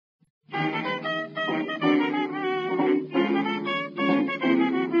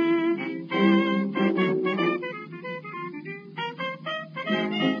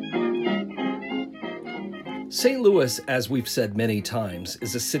St. Louis, as we've said many times,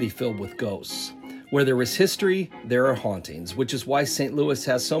 is a city filled with ghosts. Where there is history, there are hauntings, which is why St. Louis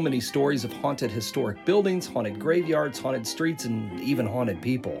has so many stories of haunted historic buildings, haunted graveyards, haunted streets, and even haunted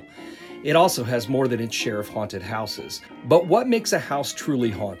people. It also has more than its share of haunted houses. But what makes a house truly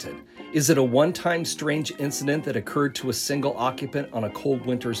haunted? Is it a one-time strange incident that occurred to a single occupant on a cold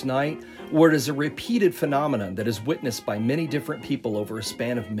winter's night? Or it is a repeated phenomenon that is witnessed by many different people over a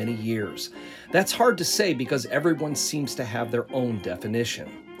span of many years? That's hard to say because everyone seems to have their own definition.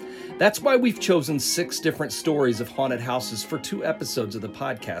 That's why we've chosen 6 different stories of haunted houses for 2 episodes of the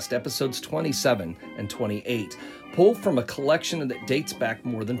podcast, episodes 27 and 28, pulled from a collection that dates back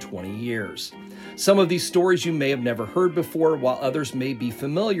more than 20 years. Some of these stories you may have never heard before, while others may be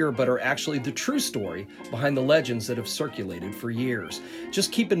familiar but are actually the true story behind the legends that have circulated for years.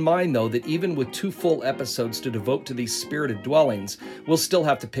 Just keep in mind, though, that even with 2 full episodes to devote to these spirited dwellings, we'll still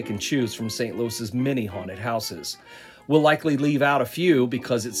have to pick and choose from St. Louis's many haunted houses. We'll likely leave out a few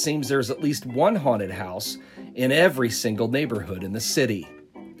because it seems there's at least one haunted house in every single neighborhood in the city.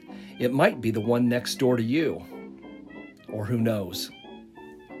 It might be the one next door to you. Or who knows?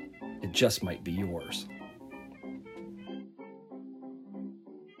 It just might be yours.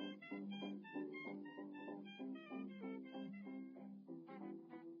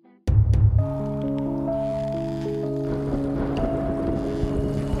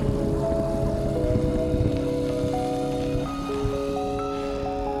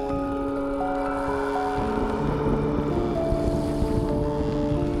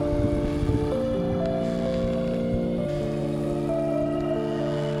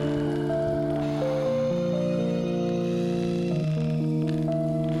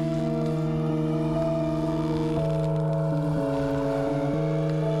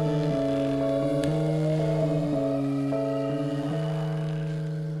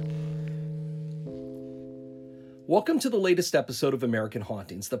 Welcome to the latest episode of American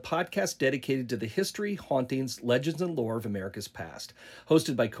Hauntings, the podcast dedicated to the history, hauntings, legends, and lore of America's past.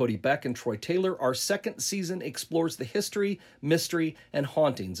 Hosted by Cody Beck and Troy Taylor, our second season explores the history, mystery, and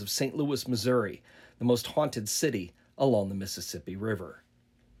hauntings of St. Louis, Missouri, the most haunted city along the Mississippi River.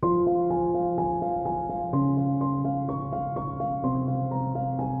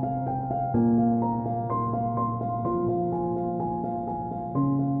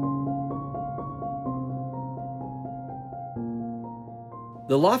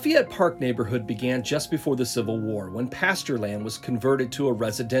 The Lafayette Park neighborhood began just before the Civil War, when pasture land was converted to a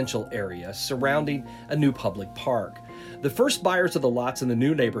residential area surrounding a new public park. The first buyers of the lots in the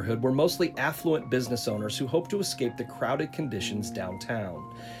new neighborhood were mostly affluent business owners who hoped to escape the crowded conditions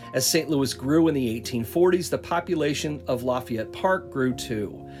downtown. As St. Louis grew in the 1840s, the population of Lafayette Park grew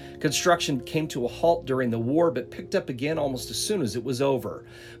too. Construction came to a halt during the war, but picked up again almost as soon as it was over.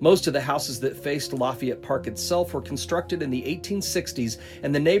 Most of the houses that faced Lafayette Park itself were constructed in the 1860s,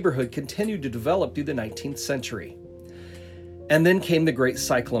 and the neighborhood continued to develop through the 19th century. And then came the Great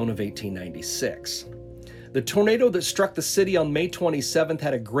Cyclone of 1896. The tornado that struck the city on May 27th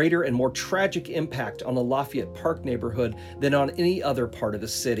had a greater and more tragic impact on the Lafayette Park neighborhood than on any other part of the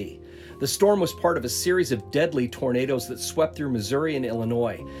city. The storm was part of a series of deadly tornadoes that swept through Missouri and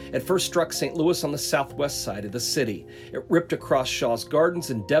Illinois. It first struck St. Louis on the southwest side of the city. It ripped across Shaw's Gardens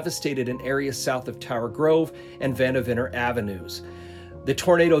and devastated an area south of Tower Grove and Vandeventer Avenues. The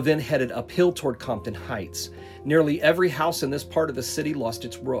tornado then headed uphill toward Compton Heights. Nearly every house in this part of the city lost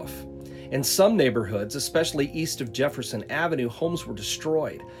its roof. In some neighborhoods, especially east of Jefferson Avenue, homes were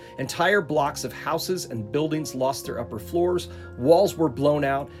destroyed. Entire blocks of houses and buildings lost their upper floors, walls were blown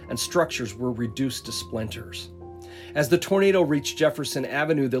out, and structures were reduced to splinters. As the tornado reached Jefferson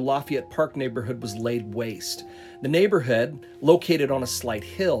Avenue, the Lafayette Park neighborhood was laid waste. The neighborhood, located on a slight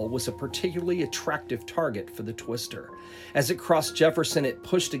hill, was a particularly attractive target for the twister. As it crossed Jefferson, it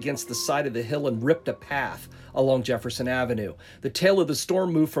pushed against the side of the hill and ripped a path along Jefferson Avenue. The tail of the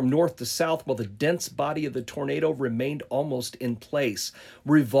storm moved from north to south while the dense body of the tornado remained almost in place,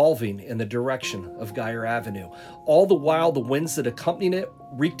 revolving in the direction of Geyer Avenue. All the while, the winds that accompanied it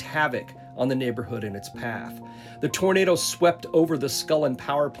wreaked havoc on the neighborhood in its path. The tornado swept over the Scullin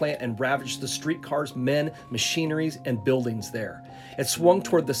power plant and ravaged the streetcars, men, machineries, and buildings there. It swung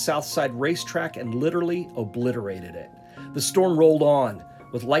toward the South Side racetrack and literally obliterated it. The storm rolled on,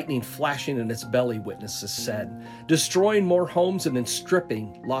 with lightning flashing in its belly, witnesses said, destroying more homes and then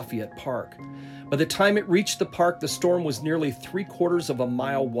stripping Lafayette Park. By the time it reached the park, the storm was nearly 3/4 of a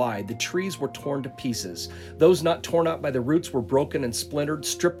mile wide. The trees were torn to pieces. Those not torn out by the roots were broken and splintered,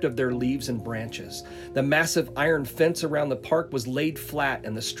 stripped of their leaves and branches. The massive iron fence around the park was laid flat,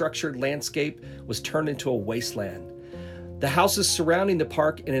 and the structured landscape was turned into a wasteland. The houses surrounding the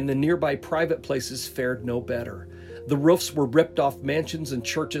park and in the nearby private places fared no better. The roofs were ripped off mansions and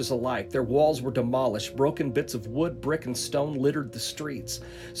churches alike. Their walls were demolished. Broken bits of wood, brick, and stone littered the streets.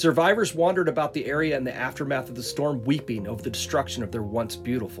 Survivors wandered about the area in the aftermath of the storm, weeping over the destruction of their once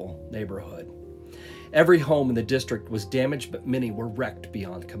beautiful neighborhood. Every home in the district was damaged, but many were wrecked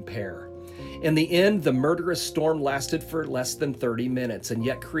beyond compare. In the end, the murderous storm lasted for less than 30 minutes and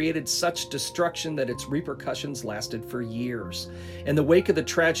yet created such destruction that its repercussions lasted for years. In the wake of the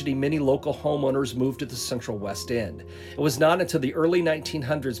tragedy, many local homeowners moved to the Central West End. It was not until the early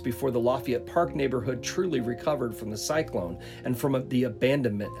 1900s before the Lafayette Park neighborhood truly recovered from the cyclone and from the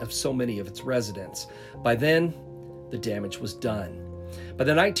abandonment of so many of its residents. By then, the damage was done. By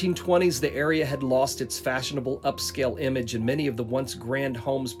the 1920s, the area had lost its fashionable upscale image, and many of the once grand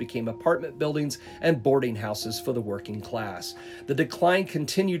homes became apartment buildings and boarding houses for the working class. The decline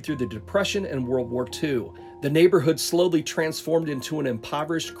continued through the Depression and World War II. The neighborhood slowly transformed into an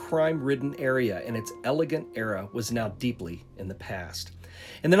impoverished, crime-ridden area, and its elegant era was now deeply in the past.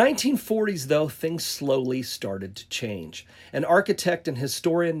 In the 1940s, though, things slowly started to change. An architect and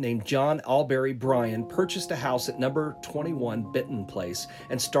historian named John Albury Bryan purchased a house at number 21 Benton Place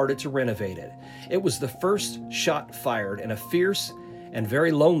and started to renovate it. It was the first shot fired in a fierce and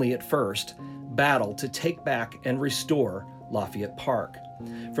very lonely at first battle to take back and restore Lafayette Park.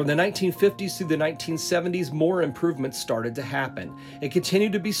 From the 1950s through the 1970s, more improvements started to happen. It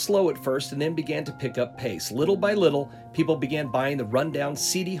continued to be slow at first and then began to pick up pace. Little by little, people began buying the rundown,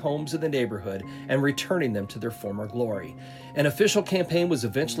 seedy homes in the neighborhood and returning them to their former glory. An official campaign was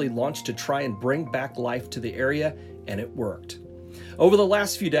eventually launched to try and bring back life to the area, and it worked. Over the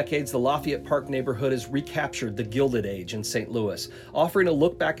last few decades, the Lafayette Park neighborhood has recaptured the Gilded Age in St. Louis, offering a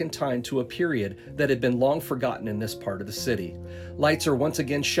look back in time to a period that had been long forgotten in this part of the city. Lights are once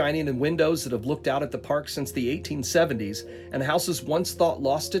again shining in windows that have looked out at the park since the 1870s, and houses once thought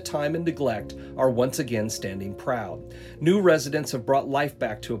lost to time and neglect are once again standing proud. New residents have brought life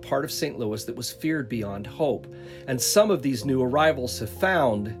back to a part of St. Louis that was feared beyond hope, and some of these new arrivals have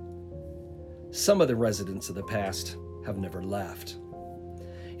found some of the residents of the past have never left.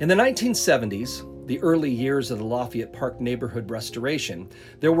 In the 1970s, the early years of the Lafayette Park neighborhood restoration,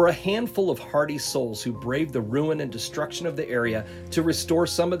 there were a handful of hardy souls who braved the ruin and destruction of the area to restore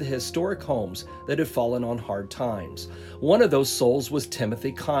some of the historic homes that had fallen on hard times. One of those souls was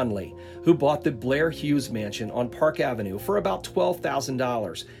Timothy Conley, who bought the Blair Hughes Mansion on Park Avenue for about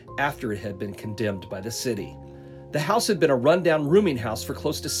 $12,000 after it had been condemned by the city. The house had been a rundown rooming house for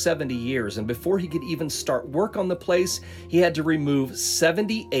close to 70 years, and before he could even start work on the place, he had to remove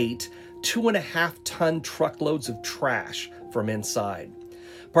 78 2.5-ton truckloads of trash from inside.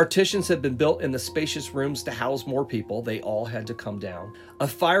 Partitions had been built in the spacious rooms to house more people. They all had to come down. A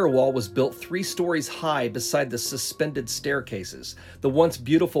firewall was built 3 stories high beside the suspended staircases. The once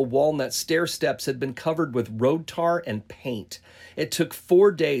beautiful walnut stair steps had been covered with road tar and paint. It took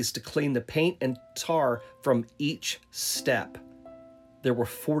 4 days to clean the paint and tar from each step. There were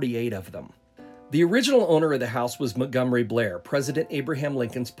 48 of them. The original owner of the house was Montgomery Blair, President Abraham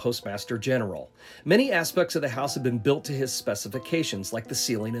Lincoln's Postmaster General. Many aspects of the house had been built to his specifications, like the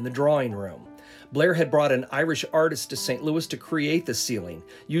ceiling in the drawing room. Blair had brought an Irish artist to St. Louis to create the ceiling,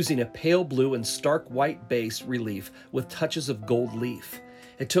 using a pale blue and stark white base relief with touches of gold leaf.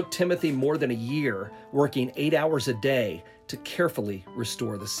 It took Timothy more than a year, working 8 hours a day, to carefully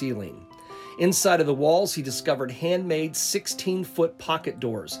restore the ceiling. Inside of the walls, he discovered handmade 16-foot pocket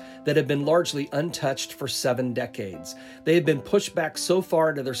doors that had been largely untouched for 7 decades. They had been pushed back so far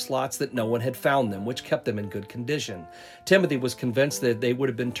into their slots that no one had found them, which kept them in good condition. Timothy was convinced that they would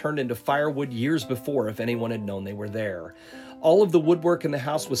have been turned into firewood years before if anyone had known they were there. All of the woodwork in the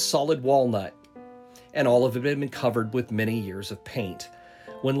house was solid walnut, and all of it had been covered with many years of paint.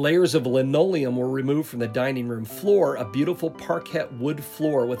 When layers of linoleum were removed from the dining room floor, a beautiful parquet wood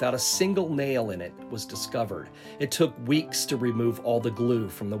floor without a single nail in it was discovered. It took weeks to remove all the glue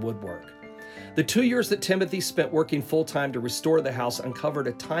from the woodwork. The 2 years that Timothy spent working full-time to restore the house uncovered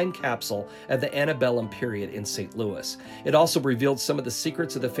a time capsule of the antebellum period in St. Louis. It also revealed some of the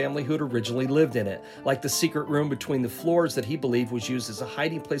secrets of the family who had originally lived in it, like the secret room between the floors that he believed was used as a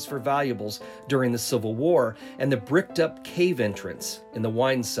hiding place for valuables during the Civil War, and the bricked-up cave entrance in the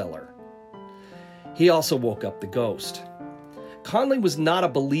wine cellar. He also woke up the ghost. Conley was not a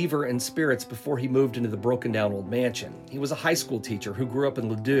believer in spirits before he moved into the broken-down old mansion. He was a high school teacher who grew up in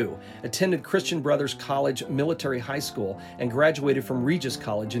Ladue, attended Christian Brothers College Military High School, and graduated from Regis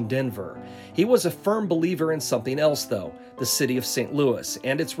College in Denver. He was a firm believer in something else, though, the city of St. Louis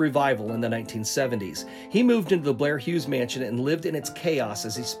and its revival in the 1970s. He moved into the Blair Hughes mansion and lived in its chaos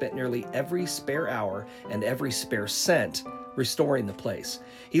as he spent nearly every spare hour and every spare cent restoring the place.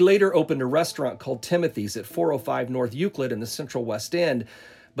 He later opened a restaurant called Timothy's at 405 North Euclid in the Central West End,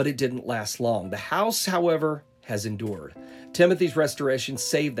 but it didn't last long. The house, however, has endured. Timothy's restoration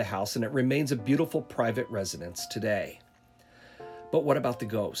saved the house, and it remains a beautiful private residence today. But what about the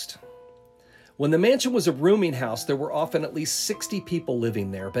ghost? When the mansion was a rooming house, there were often at least 60 people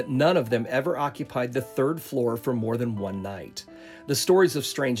living there, but none of them ever occupied the third floor for more than one night. The stories of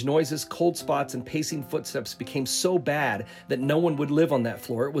strange noises, cold spots, and pacing footsteps became so bad that no one would live on that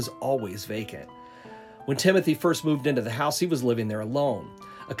floor. It was always vacant. When Timothy first moved into the house, he was living there alone.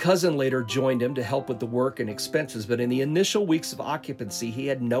 A cousin later joined him to help with the work and expenses, but in the initial weeks of occupancy, he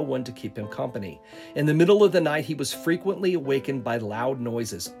had no one to keep him company. In the middle of the night, he was frequently awakened by loud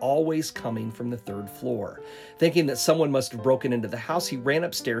noises, always coming from the third floor. Thinking that someone must have broken into the house, he ran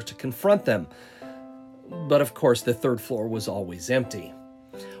upstairs to confront them. But of course, the third floor was always empty.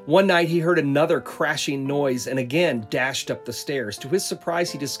 One night, he heard another crashing noise and again dashed up the stairs. To his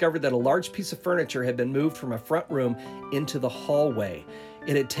surprise, he discovered that a large piece of furniture had been moved from a front room into the hallway.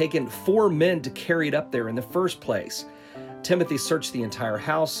 It had taken 4 men to carry it up there in the first place. Timothy searched the entire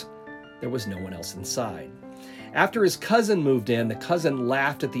house. There was no one else inside. After his cousin moved in, the cousin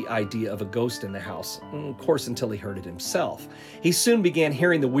laughed at the idea of a ghost in the house, of course, until he heard it himself. He soon began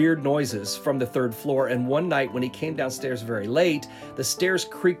hearing the weird noises from the third floor, and one night when he came downstairs very late, the stairs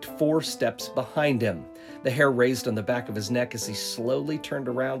creaked 4 steps behind him. The hair raised on the back of his neck as he slowly turned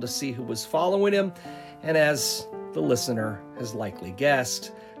around to see who was following him, and as the listener has likely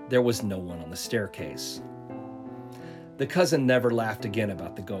guessed, there was no one on the staircase. The cousin never laughed again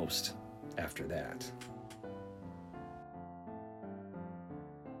about the ghost after that.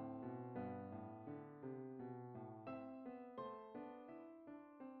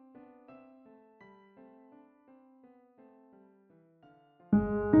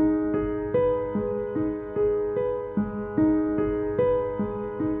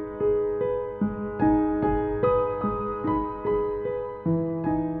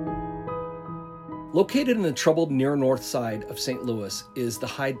 Located in the troubled near north side of St. Louis is the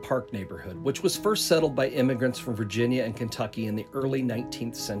Hyde Park neighborhood, which was first settled by immigrants from Virginia and Kentucky in the early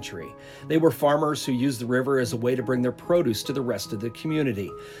 19th century. They were farmers who used the river as a way to bring their produce to the rest of the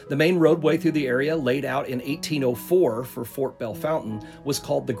community. The main roadway through the area, laid out in 1804 for Fort Bellefontaine, was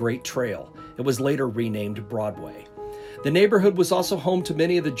called the Great Trail. It was later renamed Broadway. The neighborhood was also home to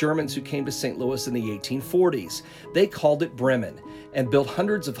many of the Germans who came to St. Louis in the 1840s. They called it Bremen and built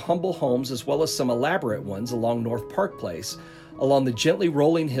hundreds of humble homes as well as some elaborate ones along North Park Place, along the gently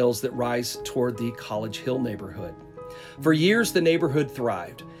rolling hills that rise toward the College Hill neighborhood. For years, the neighborhood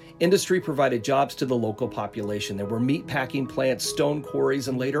thrived. Industry provided jobs to the local population. There were meat-packing plants, stone quarries,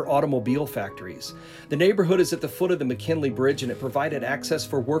 and later automobile factories. The neighborhood is at the foot of the McKinley Bridge, and it provided access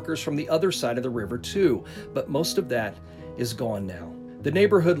for workers from the other side of the river, too. But most of that is gone now. The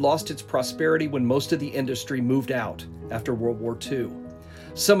neighborhood lost its prosperity when most of the industry moved out after World War II.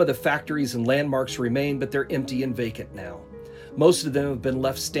 Some of the factories and landmarks remain, but they're empty and vacant now. Most of them have been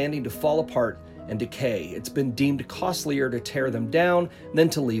left standing to fall apart and decay. It's been deemed costlier to tear them down than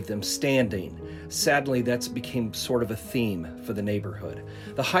to leave them standing. Sadly, that's become sort of a theme for the neighborhood.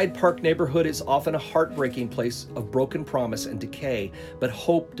 The Hyde Park neighborhood is often a heartbreaking place of broken promise and decay, but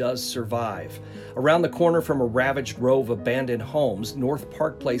hope does survive. Around the corner from a ravaged row of abandoned homes, North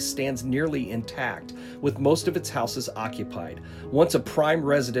Park Place stands nearly intact, with most of its houses occupied. Once a prime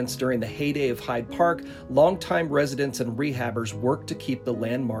residence during the heyday of Hyde Park, longtime residents and rehabbers worked to keep the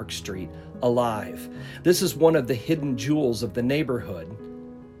landmark street alive. This is one of the hidden jewels of the neighborhood,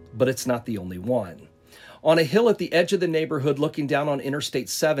 but it's not the only one. On a hill at the edge of the neighborhood looking down on Interstate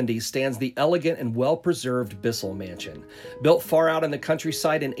 70 stands the elegant and well-preserved Bissell Mansion. Built far out in the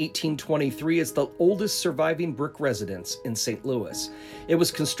countryside in 1823, it's the oldest surviving brick residence in St. Louis. It was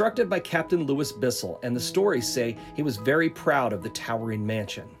constructed by Captain Louis Bissell, and the stories say he was very proud of the towering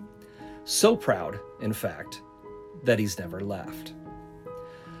mansion. So proud, in fact, that he's never left.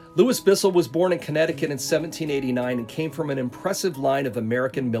 Louis Bissell was born in Connecticut in 1789 and came from an impressive line of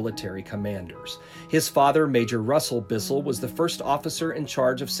American military commanders. His father, Major Russell Bissell, was the first officer in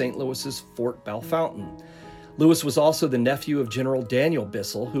charge of St. Louis's Fort Bellefontaine. Lewis was also the nephew of General Daniel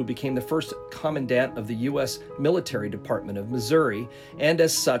Bissell, who became the first commandant of the U.S. Military Department of Missouri, and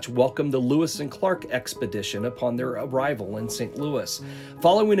as such welcomed the Lewis and Clark expedition upon their arrival in St. Louis.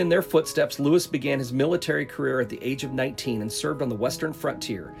 Following in their footsteps, Lewis began his military career at the age of 19 and served on the western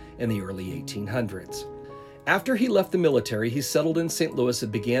frontier in the early 1800s. After he left the military, he settled in St. Louis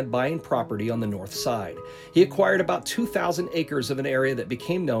and began buying property on the north side. He acquired about 2,000 acres of an area that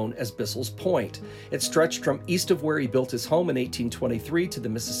became known as Bissell's Point. It stretched from east of where he built his home in 1823 to the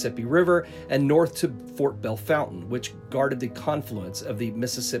Mississippi River and north to Fort Bellefontaine, which guarded the confluence of the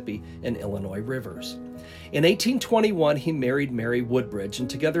Mississippi and Illinois rivers. In 1821, he married Mary Woodbridge, and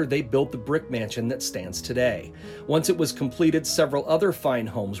together they built the brick mansion that stands today. Once it was completed, several other fine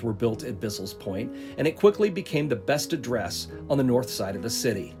homes were built at Bissell's Point, and it quickly became the best address on the north side of the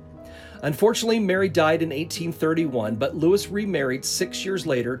city. Unfortunately, Mary died in 1831, but Lewis remarried 6 years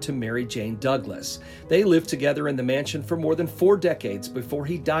later to Mary Jane Douglas. They lived together in the mansion for more than 4 decades before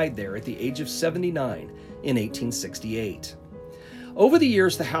he died there at the age of 79 in 1868. Over the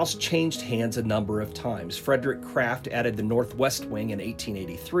years, the house changed hands a number of times. Frederick Kraft added the northwest wing in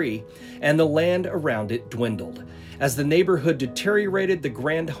 1883, and the land around it dwindled. As the neighborhood deteriorated, the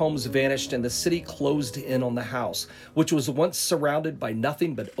grand homes vanished and the city closed in on the house, which was once surrounded by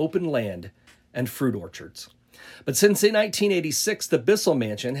nothing but open land and fruit orchards. But since 1986, the Bissell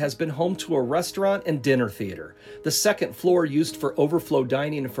Mansion has been home to a restaurant and dinner theater. The second floor, used for overflow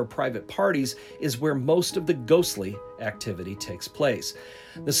dining and for private parties, is where most of the ghostly activity takes place.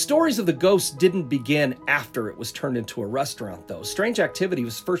 The stories of the ghosts didn't begin after it was turned into a restaurant, though. Strange activity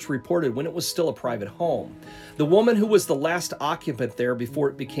was first reported when it was still a private home. The woman who was the last occupant there before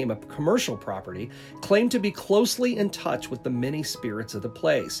it became a commercial property claimed to be closely in touch with the many spirits of the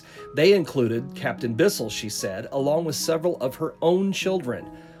place. They included Captain Bissell, she said, along with several of her own children,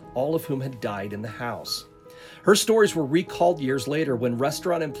 all of whom had died in the house. Her stories were recalled years later when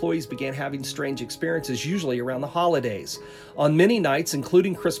restaurant employees began having strange experiences, usually around the holidays. On many nights,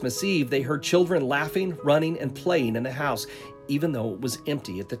 including Christmas Eve, they heard children laughing, running, and playing in the house, even though it was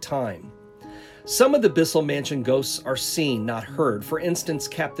empty at the time. Some of the Bissell Mansion ghosts are seen, not heard. For instance,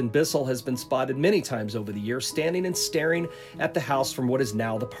 Captain Bissell has been spotted many times over the years, standing and staring at the house from what is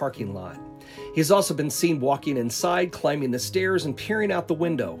now the parking lot. He has also been seen walking inside, climbing the stairs, and peering out the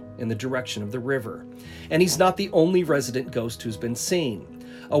window in the direction of the river. And he's not the only resident ghost who's been seen.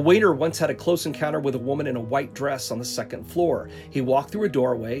 A waiter once had a close encounter with a woman in a white dress on the second floor. He walked through a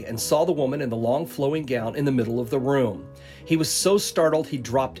doorway and saw the woman in the long flowing gown in the middle of the room. He was so startled he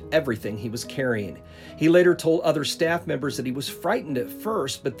dropped everything he was carrying. He later told other staff members that he was frightened at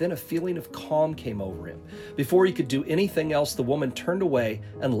first, but then a feeling of calm came over him. Before he could do anything else, the woman turned away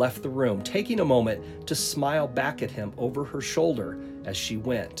and left the room, taking a moment to smile back at him over her shoulder as she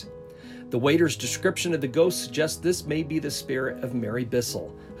went. The waiter's description of the ghost suggests this may be the spirit of Mary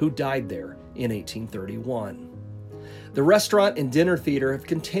Bissell, who died there in 1831. The restaurant and dinner theater have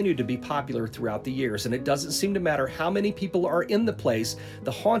continued to be popular throughout the years, and it doesn't seem to matter how many people are in the place,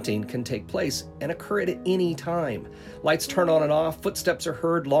 the haunting can take place and occur at any time. Lights turn on and off, footsteps are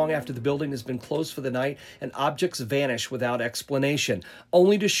heard long after the building has been closed for the night, and objects vanish without explanation,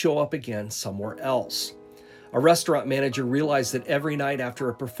 only to show up again somewhere else. A restaurant manager realized that every night after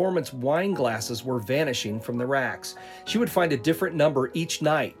a performance, wine glasses were vanishing from the racks. She would find a different number each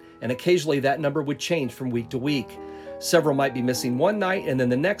night, and occasionally that number would change from week to week. Several might be missing one night, and then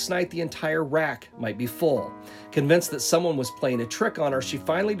the next night the entire rack might be full. Convinced that someone was playing a trick on her, she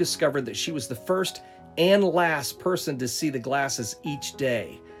finally discovered that she was the first and last person to see the glasses each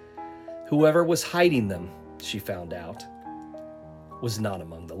day. Whoever was hiding them, she found out, was not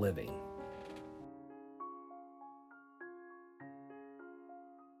among the living.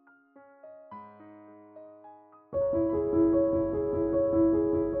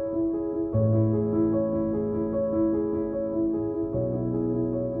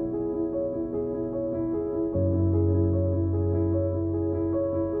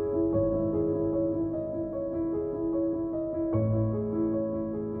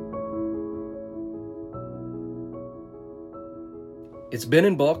 It's been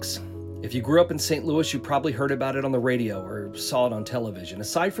in books. If you grew up in St. Louis, you probably heard about it on the radio or saw it on television.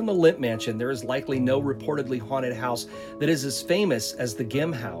 Aside from the Limp Mansion, there is likely no reportedly haunted house that is as famous as the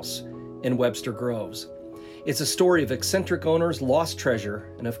Gim House in Webster Groves. It's a story of eccentric owners, lost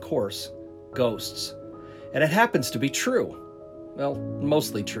treasure, and of course, ghosts. And it happens to be true. Well,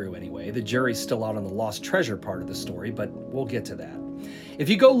 mostly true anyway. The jury's still out on the lost treasure part of the story, but we'll get to that. If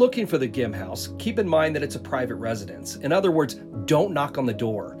you go looking for the Gim House, keep in mind that it's a private residence. In other words, don't knock on the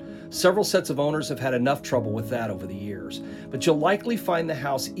door. Several sets of owners have had enough trouble with that over the years, but you'll likely find the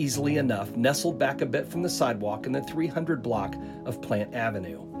house easily enough nestled back a bit from the sidewalk in the 300 block of Plant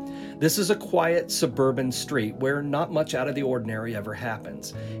Avenue. This is a quiet suburban street where not much out of the ordinary ever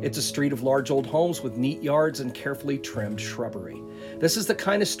happens. It's a street of large old homes with neat yards and carefully trimmed shrubbery. This is the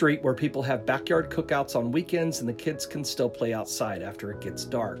kind of street where people have backyard cookouts on weekends and the kids can still play outside after it gets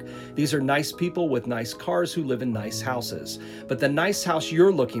dark. These are nice people with nice cars who live in nice houses. But the nice house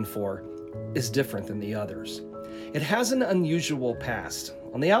you're looking for is different than the others. It has an unusual past.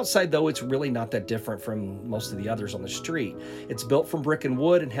 On the outside, though, it's really not that different from most of the others on the street. It's built from brick and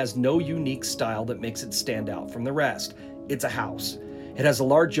wood and has no unique style that makes it stand out from the rest. It's a house. It has a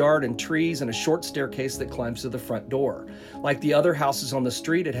large yard and trees and a short staircase that climbs to the front door. Like the other houses on the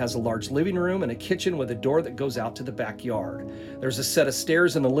street, it has a large living room and a kitchen with a door that goes out to the backyard. There's a set of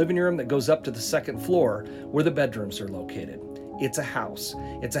stairs in the living room that goes up to the second floor where the bedrooms are located. It's a house.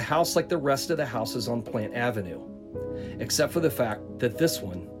 It's a house like the rest of the houses on Plant Avenue, except for the fact that this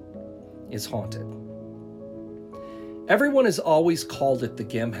one is haunted. Everyone has always called it the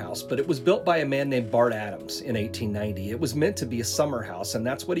Gem House, but it was built by a man named Bart Adams in 1890. It was meant to be a summer house, and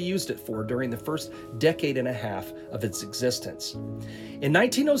that's what he used it for during the first decade and a half of its existence. In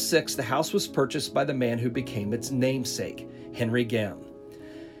 1906, the house was purchased by the man who became its namesake, Henry Gem.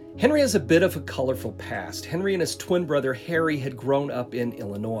 Henry has a bit of a colorful past. Henry and his twin brother Harry had grown up in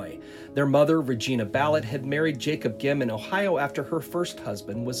Illinois. Their mother, Regina Ballot, had married Jacob Gem in Ohio after her first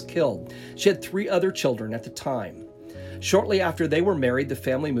husband was killed. She had 3 other children at the time. Shortly after they were married, the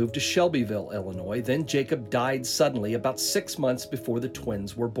family moved to Shelbyville, Illinois. Then Jacob died suddenly about 6 months before the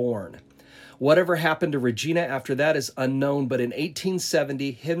twins were born. Whatever happened to Regina after that is unknown, but in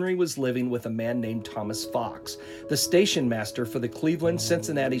 1870, Henry was living with a man named Thomas Fox, the station master for the Cleveland,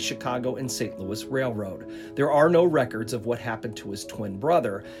 Cincinnati, Chicago, and St. Louis Railroad. There are no records of what happened to his twin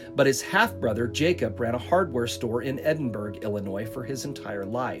brother, but his half-brother, Jacob, ran a hardware store in Edinburgh, Illinois for his entire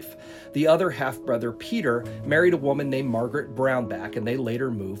life. The other half-brother, Peter, married a woman named Margaret Brownback, and they later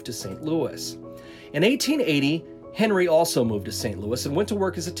moved to St. Louis. In 1880, Henry also moved to St. Louis and went to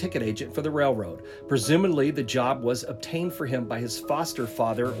work as a ticket agent for the railroad. Presumably, the job was obtained for him by his foster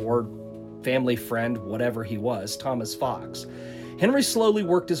father or family friend, whatever he was, Thomas Fox. Henry slowly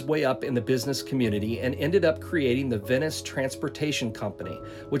worked his way up in the business community and ended up creating the Venice Transportation Company,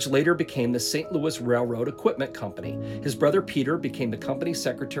 which later became the St. Louis Railroad Equipment Company. His brother Peter became the company's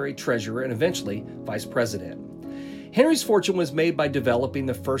secretary, treasurer, and eventually vice president. Henry's fortune was made by developing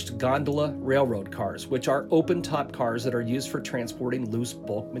the first gondola railroad cars, which are open-top cars that are used for transporting loose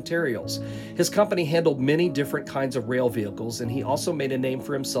bulk materials. His company handled many different kinds of rail vehicles, and he also made a name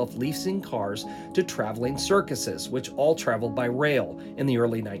for himself leasing cars to traveling circuses, which all traveled by rail in the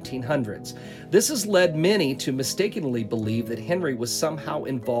early 1900s. This has led many to mistakenly believe that Henry was somehow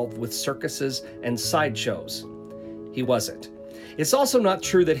involved with circuses and sideshows. He wasn't. It's also not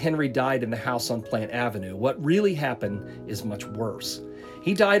true that Henry died in the house on Plant Avenue. What really happened is much worse.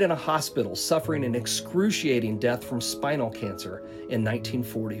 He died in a hospital, suffering an excruciating death from spinal cancer in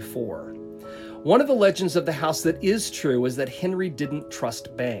 1944. One of the legends of the house that is true is that Henry didn't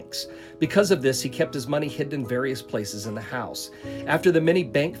trust banks. Because of this, he kept his money hidden in various places in the house. After the many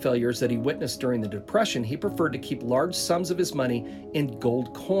bank failures that he witnessed during the Depression, he preferred to keep large sums of his money in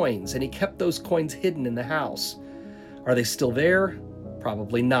gold coins, and he kept those coins hidden in the house. Are they still there?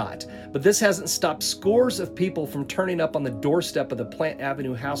 Probably not. But this hasn't stopped scores of people from turning up on the doorstep of the Plant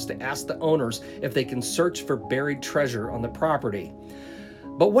Avenue house to ask the owners if they can search for buried treasure on the property.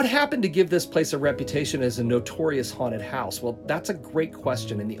 But what happened to give this place a reputation as a notorious haunted house? Well, that's a great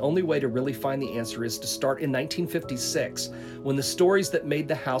question, and the only way to really find the answer is to start in 1956, when the stories that made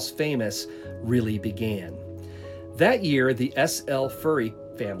the house famous really began. That year, the S.L. Furry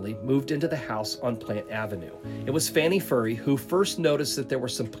family moved into the house on Plant Avenue. It was Fanny Furry who first noticed that there were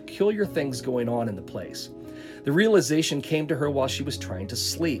some peculiar things going on in the place. The realization came to her while she was trying to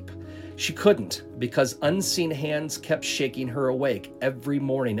sleep. She couldn't, because unseen hands kept shaking her awake every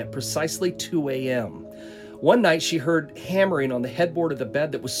morning at precisely 2 a.m. One night she heard hammering on the headboard of the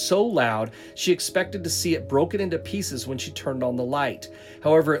bed that was so loud she expected to see it broken into pieces when she turned on the light.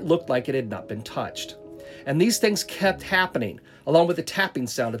 However, it looked like it had not been touched. And these things kept happening, along with the tapping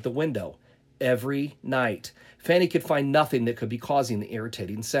sound at the window, every night. Fanny could find nothing that could be causing the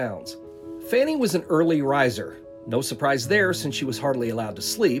irritating sounds. Fanny was an early riser. No surprise there, since she was hardly allowed to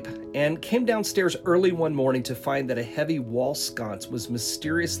sleep, and came downstairs early one morning to find that a heavy wall sconce was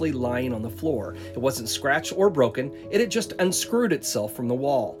mysteriously lying on the floor. It wasn't scratched or broken, it had just unscrewed itself from the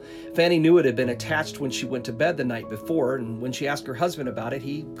wall. Fanny knew it had been attached when she went to bed the night before, and when she asked her husband about it,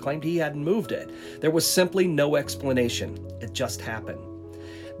 he claimed he hadn't moved it. There was simply no explanation. It just happened.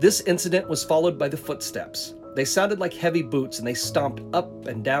 This incident was followed by the footsteps. They sounded like heavy boots, and they stomped up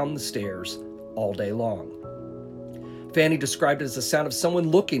and down the stairs all day long. Fanny described it as the sound of someone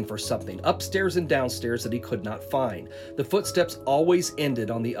looking for something upstairs and downstairs that he could not find. The footsteps always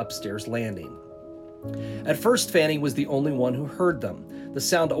ended on the upstairs landing. At first, Fanny was the only one who heard them. The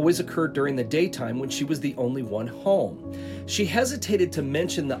sound always occurred during the daytime when she was the only one home. She hesitated to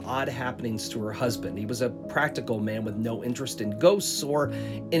mention the odd happenings to her husband. He was a practical man with no interest in ghosts or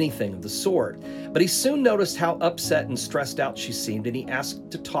anything of the sort. But he soon noticed how upset and stressed out she seemed, and he asked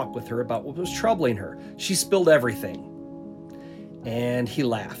to talk with her about what was troubling her. She spilled everything. And he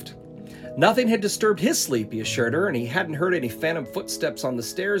laughed. Nothing had disturbed his sleep, he assured her, and he hadn't heard any phantom footsteps on the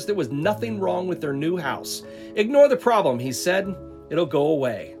stairs. There was nothing wrong with their new house. Ignore the problem, he said. It'll go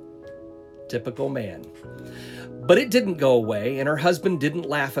away. Typical man. But it didn't go away, and her husband didn't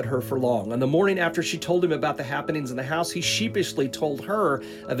laugh at her for long. On the morning after she told him about the happenings in the house, he sheepishly told her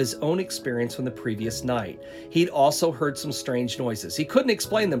of his own experience from the previous night. He'd also heard some strange noises. He couldn't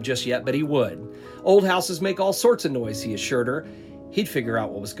explain them just yet, but he would. Old houses make all sorts of noise, he assured her. He'd figure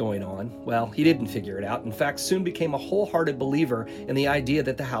out what was going on. Well, he didn't figure it out. In fact, soon became a wholehearted believer in the idea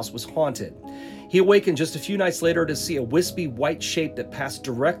that the house was haunted. He awakened just a few nights later to see a wispy white shape that passed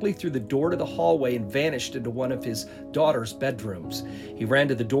directly through the door to the hallway and vanished into one of his daughter's bedrooms. He ran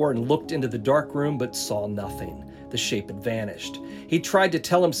to the door and looked into the dark room, but saw nothing. The shape had vanished. He tried to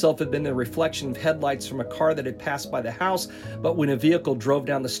tell himself it had been the reflection of headlights from a car that had passed by the house, but when a vehicle drove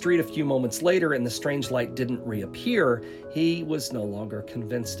down the street a few moments later and the strange light didn't reappear, he was no longer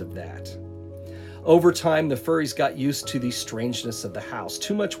convinced of that. Over time, the Furries got used to the strangeness of the house.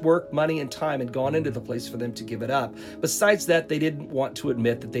 Too much work, money, and time had gone into the place for them to give it up. Besides that, they didn't want to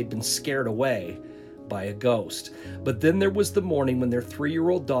admit that they'd been scared away by a ghost. But then there was the morning when their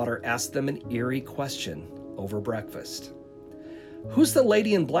 3-year-old daughter asked them an eerie question over breakfast. "Who's the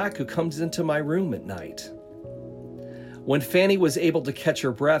lady in black who comes into my room at night?" When Fanny was able to catch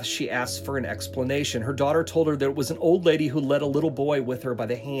her breath, she asked for an explanation. Her daughter told her that it was an old lady who led a little boy with her by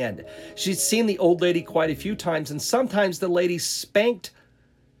the hand. She'd seen the old lady quite a few times, and sometimes the lady spanked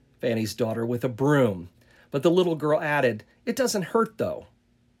Fanny's daughter with a broom. But the little girl added, "It doesn't hurt, though."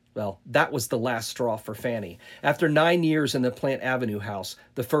 Well, that was the last straw for Fanny. After 9 years in the Plant Avenue house,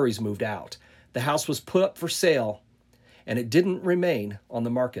 the Furries moved out. The house was put up for sale, and it didn't remain on the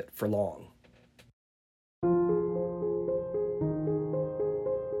market for long.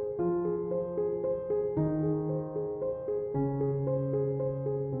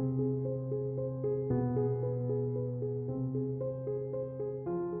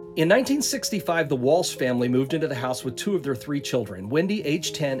 In 1965, the Walsh family moved into the house with 2 of their 3 children, Wendy,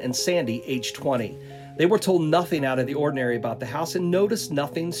 age 10, and Sandy, age 20. They were told nothing out of the ordinary about the house and noticed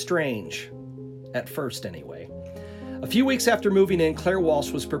nothing strange. At first, anyway. A few weeks after moving in, Claire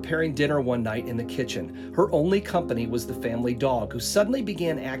Walsh was preparing dinner one night in the kitchen. Her only company was the family dog, who suddenly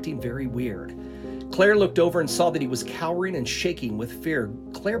began acting very weird. Claire looked over and saw that he was cowering and shaking with fear.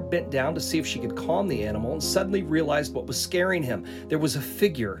 Claire bent down to see if she could calm the animal and suddenly realized what was scaring him. There was a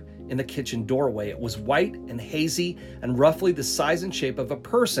figure in the kitchen doorway. It was white and hazy and roughly the size and shape of a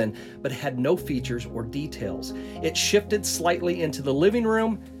person, but had no features or details. It shifted slightly into the living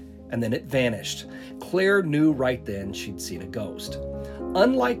room, and then it vanished. Claire knew right then she'd seen a ghost.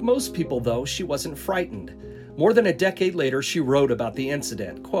 Unlike most people, though, she wasn't frightened. More than a decade later, she wrote about the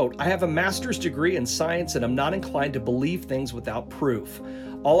incident. Quote, "I have a master's degree in science and I'm not inclined to believe things without proof.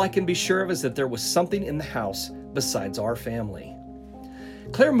 All I can be sure of is that there was something in the house besides our family."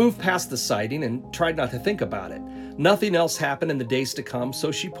 Claire moved past the sighting and tried not to think about it. Nothing else happened in the days to come,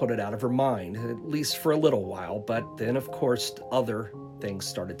 so she put it out of her mind, at least for a little while. But then, of course, other things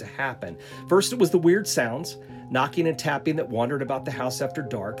started to happen. First, it was the weird sounds, knocking and tapping that wandered about the house after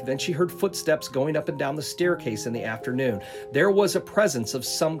dark. Then she heard footsteps going up and down the staircase in the afternoon. There was a presence of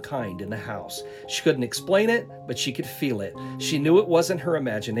some kind in the house. She couldn't explain it, but she could feel it. She knew it wasn't her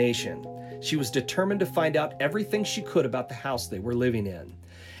imagination. She was determined to find out everything she could about the house they were living in.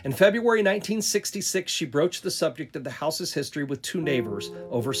 In February 1966, she broached the subject of the house's history with 2 neighbors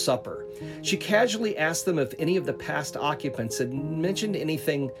over supper. She casually asked them if any of the past occupants had mentioned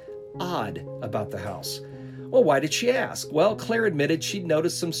anything odd about the house. Well, why did she ask? Well, Claire admitted she'd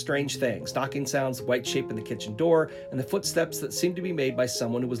noticed some strange things, knocking sounds, white shape in the kitchen door, and the footsteps that seemed to be made by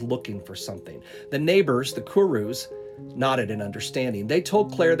someone who was looking for something. The neighbors, the Kurus, nodded in understanding. They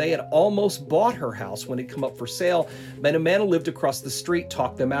told Claire they had almost bought her house when it come up for sale, but a man who lived across the street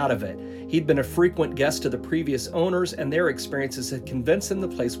talked them out of it. He'd been a frequent guest to the previous owners, and their experiences had convinced them the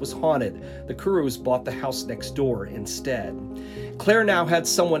place was haunted. The Kurus bought the house next door instead. Claire now had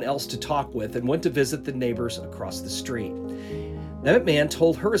someone else to talk with and went to visit the neighbors across the street. That man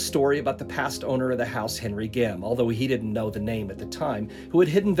told her a story about the past owner of the house, Henry Gem, although he didn't know the name at the time, who had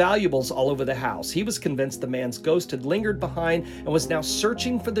hidden valuables all over the house. He was convinced the man's ghost had lingered behind and was now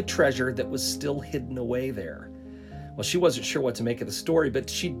searching for the treasure that was still hidden away there. Well, she wasn't sure what to make of the story, but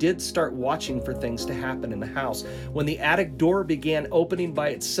she did start watching for things to happen in the house. When the attic door began opening by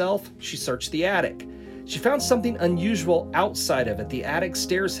itself, she searched the attic. She found something unusual outside of it. The attic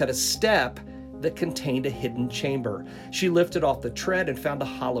stairs had a step that contained a hidden chamber. She lifted off the tread and found a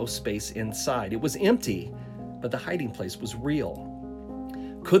hollow space inside. It was empty, but the hiding place was real.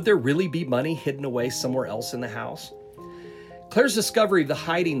 Could there really be money hidden away somewhere else in the house? Claire's discovery of the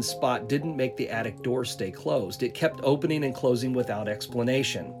hiding spot didn't make the attic door stay closed. It kept opening and closing without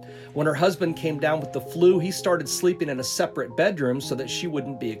explanation. When her husband came down with the flu, he started sleeping in a separate bedroom so that she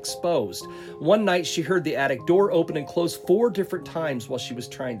wouldn't be exposed. One night, she heard the attic door open and close 4 different times while she was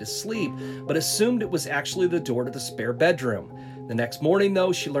trying to sleep, but assumed it was actually the door to the spare bedroom. The next morning,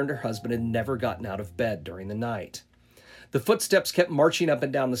 though, she learned her husband had never gotten out of bed during the night. The footsteps kept marching up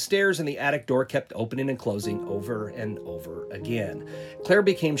and down the stairs, and the attic door kept opening and closing over and over again. Claire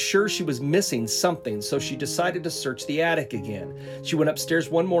became sure she was missing something, so she decided to search the attic again. She went upstairs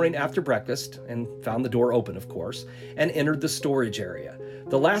one morning after breakfast, and found the door open, of course, and entered the storage area.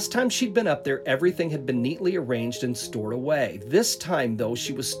 The last time she'd been up there, everything had been neatly arranged and stored away. This time, though,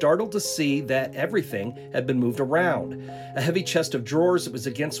 she was startled to see that everything had been moved around. A heavy chest of drawers that was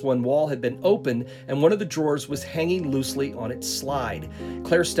against one wall had been opened, and one of the drawers was hanging loosely on its slide.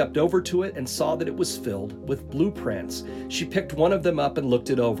 Claire stepped over to it and saw that it was filled with blueprints. She picked one of them up and looked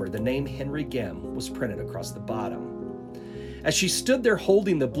it over. The name Henry Gem was printed across the bottom. As she stood there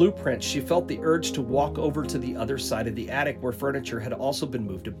holding the blueprints, she felt the urge to walk over to the other side of the attic where furniture had also been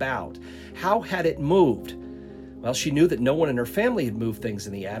moved about. How had it moved? Well, she knew that no one in her family had moved things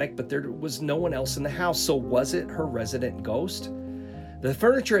in the attic, but there was no one else in the house, so was it her resident ghost? The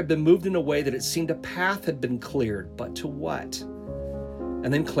furniture had been moved in a way that it seemed a path had been cleared, but to what?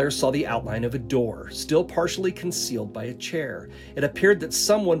 And then Claire saw the outline of a door, still partially concealed by a chair. It appeared that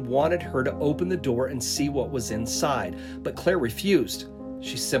someone wanted her to open the door and see what was inside, but Claire refused.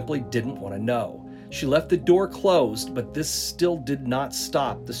 She simply didn't want to know. She left the door closed, but this still did not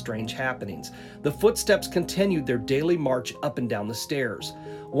stop the strange happenings. The footsteps continued their daily march up and down the stairs.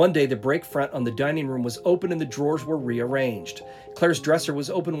 One day, the break front on the dining room was open and the drawers were rearranged. Claire's dresser was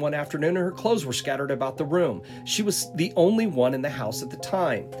open one afternoon and her clothes were scattered about the room. She was the only one in the house at the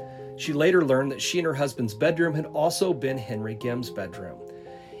time. She later learned that she and her husband's bedroom had also been Henry Gem's bedroom.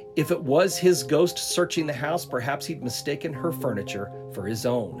 If it was his ghost searching the house, perhaps he'd mistaken her furniture for his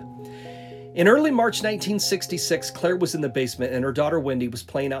own. In early March 1966, Claire was in the basement and her daughter Wendy was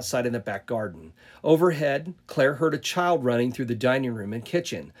playing outside in the back garden. Overhead, Claire heard a child running through the dining room and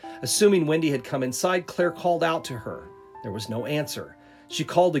kitchen. Assuming Wendy had come inside, Claire called out to her. There was no answer. She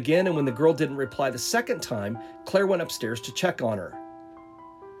called again, and when the girl didn't reply the second time, Claire went upstairs to check on her.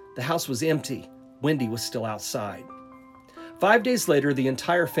 The house was empty. Wendy was still outside. 5 days later, the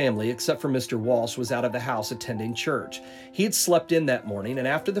entire family, except for Mr. Walsh, was out of the house attending church. He had slept in that morning, and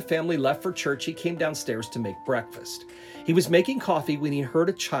after the family left for church, he came downstairs to make breakfast. He was making coffee when he heard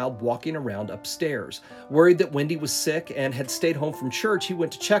a child walking around upstairs. Worried that Wendy was sick and had stayed home from church, he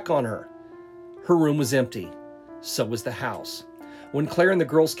went to check on her. Her room was empty. So was the house. When Claire and the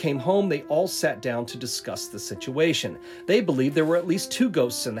girls came home, they all sat down to discuss the situation. They believed there were at least 2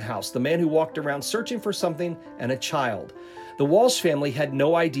 ghosts in the house, the man who walked around searching for something and a child. The Walsh family had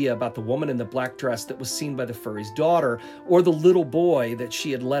no idea about the woman in the black dress that was seen by the furry's daughter or the little boy that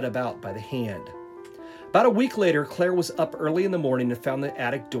she had led about by the hand. About a week later, Claire was up early in the morning and found the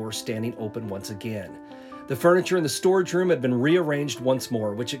attic door standing open once again. The furniture in the storage room had been rearranged once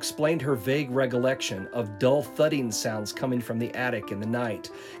more, which explained her vague recollection of dull thudding sounds coming from the attic in the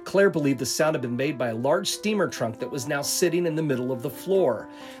night. Claire believed the sound had been made by a large steamer trunk that was now sitting in the middle of the floor.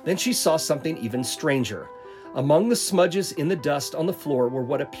 Then she saw something even stranger. Among the smudges in the dust on the floor were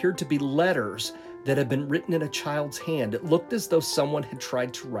what appeared to be letters that had been written in a child's hand. It looked as though someone had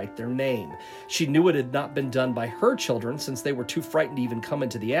tried to write their name. She knew it had not been done by her children since they were too frightened to even come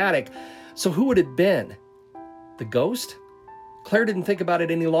into the attic. So who had it been? The ghost? Claire didn't think about it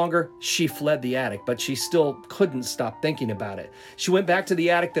any longer. She fled the attic, but she still couldn't stop thinking about it. She went back to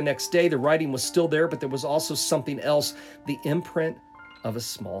the attic the next day. The writing was still there, but there was also something else, the imprint of a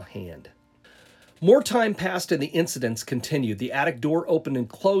small hand. More time passed and the incidents continued. The attic door opened and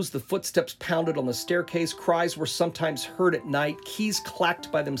closed. The footsteps pounded on the staircase. Cries were sometimes heard at night. Keys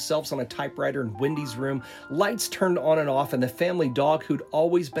clacked by themselves on a typewriter in Wendy's room. Lights turned on and off, and the family dog, who'd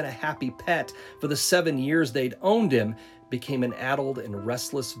always been a happy pet for the 7 years they'd owned him, became an addled and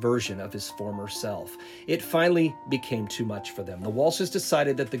restless version of his former self. It finally became too much for them. The Walshes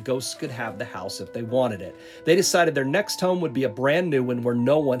decided that the ghosts could have the house if they wanted it. They decided their next home would be a brand new one where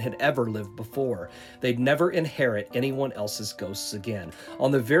no one had ever lived before. They'd never inherit anyone else's ghosts again.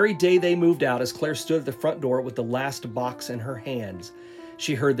 On the very day they moved out, as Claire stood at the front door with the last box in her hands,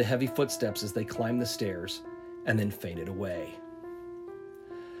 she heard the heavy footsteps as they climbed the stairs and then fainted away.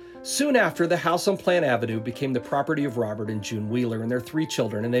 Soon after, the house on Plant Avenue became the property of Robert and June Wheeler and their 3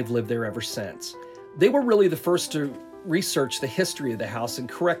 children, and they've lived there ever since. They were really the first to research the history of the house and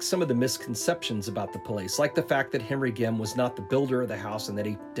correct some of the misconceptions about the place, like the fact that Henry Gimm was not the builder of the house and that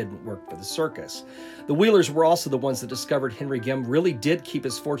he didn't work for the circus. The Wheelers were also the ones that discovered Henry Gimm really did keep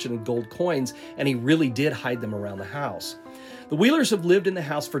his fortune in gold coins, and he really did hide them around the house. The Wheelers have lived in the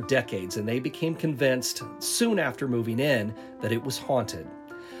house for decades, and they became convinced soon after moving in that it was haunted.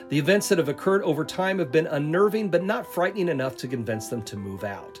 The events that have occurred over time have been unnerving, but not frightening enough to convince them to move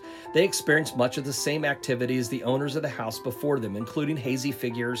out. They experienced much of the same activity as the owners of the house before them, including hazy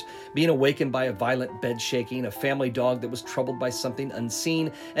figures, being awakened by a violent bed shaking, a family dog that was troubled by something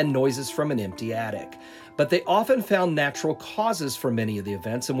unseen, and noises from an empty attic. But they often found natural causes for many of the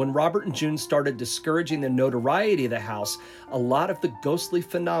events, and when Robert and June started discouraging the notoriety of the house, a lot of the ghostly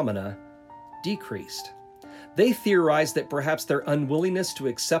phenomena decreased. They theorized that perhaps their unwillingness to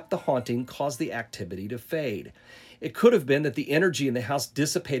accept the haunting caused the activity to fade. It could have been that the energy in the house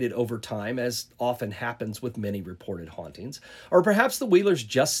dissipated over time, as often happens with many reported hauntings, or perhaps the Wheelers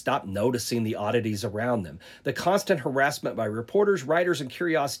just stopped noticing the oddities around them. The constant harassment by reporters, writers, and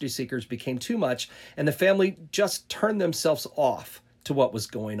curiosity seekers became too much, and the family just turned themselves off to what was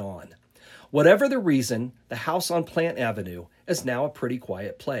going on. Whatever the reason, the house on Plant Avenue is now a pretty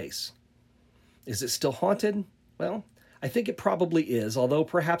quiet place. Is it still haunted? Well, I think it probably is, although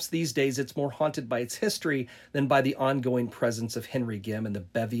perhaps these days it's more haunted by its history than by the ongoing presence of Henry Gimm and the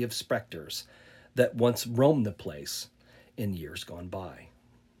bevy of specters that once roamed the place in years gone by.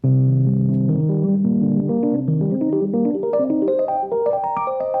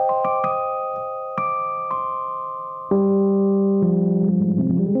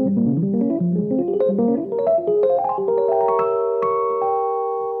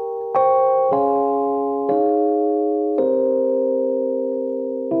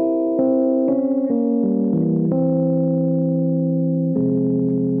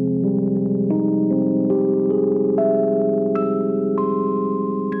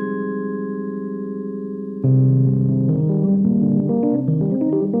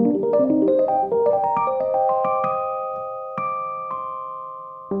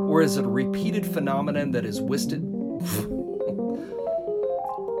 Or is it a repeated phenomenon that is wisted?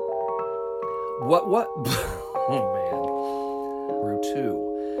 What? Oh, man. Route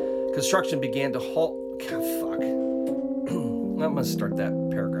 2. Construction began to halt. God, fuck. I'm going to start that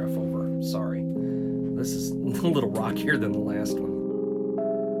paragraph over. Sorry. This is a little rockier than the last one.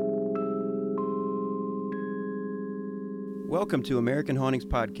 Welcome to American Hauntings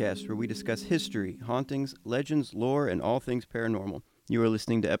Podcast, where we discuss history, hauntings, legends, lore, and all things paranormal. You are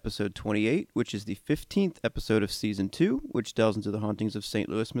listening to episode 28, which is the 15th episode of season 2, which delves into the hauntings of St.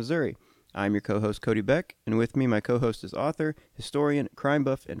 Louis, Missouri. I'm your co-host, Cody Beck, and with me, my co-host is author, historian, crime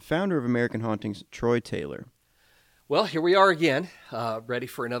buff, and founder of American Hauntings, Troy Taylor. Well, here we are again, ready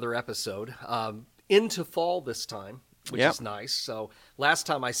for another episode. Into fall this time, which is nice. So last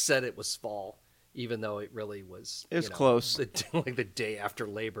time I said it was fall, even though it really was... It was close. Like the day after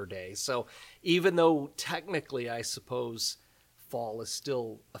Labor Day. So even though technically, I suppose... fall is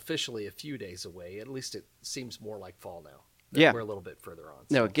still officially a few days away. At least it seems more like fall now. Yeah. We're a little bit further on.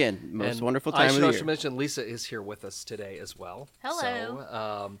 So. No, again, most wonderful time of the year. I should mention Lisa is here with us today as well. Hello.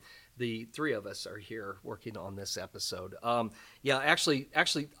 So the three of us are here working on this episode. Actually,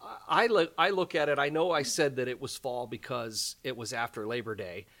 I look at it. I know I said that it was fall because it was after Labor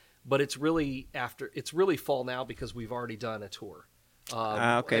Day, but it's really fall now because we've already done a tour.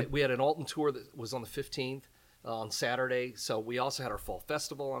 Okay. We had an Alton tour that was on the 15th. On Saturday. So we also had our fall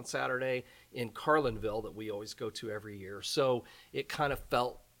festival on Saturday in Carlinville that we always go to every year. So it kind of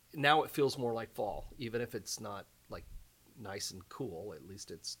now it feels more like fall, even if it's not like nice and cool. At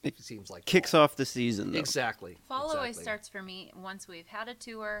least it seems like kicks fall. Off the season, though. Exactly. Fall always starts for me once we've had a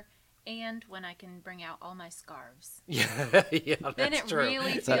tour and when I can bring out all my scarves. Yeah, that's then it true.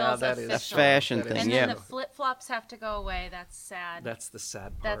 really feels official. That's fashion thing, and then the flip-flops have to go away. That's sad. That's the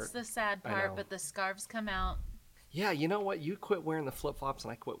sad part. That's the sad part, but the scarves come out. Yeah, you know what? You quit wearing the flip-flops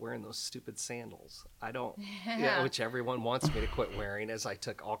and I quit wearing those stupid sandals. I don't, Yeah. which everyone wants me to quit wearing, as I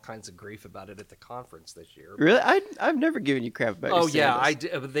took all kinds of grief about it at the conference this year. Really? I've never given you crap about your Oh yeah, sandals. I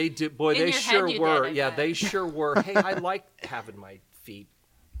did. They did. Boy, In they your head sure you were. did, I Yeah, bet. they sure were. Hey, I like having my feet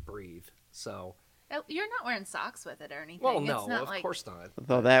breathe. So, Oh, you're not wearing socks with it or anything. well, It's no, not of like, course not.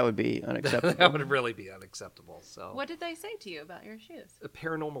 Though that would be unacceptable. That would really be unacceptable. So, What did they say to you about your shoes? a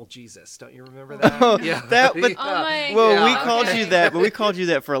paranormal Jesus? Don't you remember that? Oh, yeah, that- but- Oh my Well, Yeah. we called okay. you that, but we called you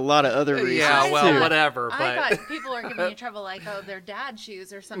that for a lot of other reasons. Yeah, well, too. whatever. But I thought people were giving you trouble, like, oh, they're dad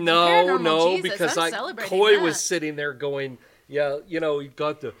shoes or something. no, Paranormal no, Jesus, because I'm celebrating Coy that. was sitting there going, yeah, you know, he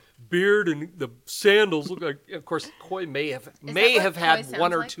got the beard and the sandals. Look like, of course, Coy may have that what Coy had sounds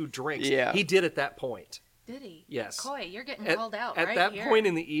one or like? two drinks. Yeah. He did at that point. Did he? Yes. Coy, you're getting At, called out at right that here. point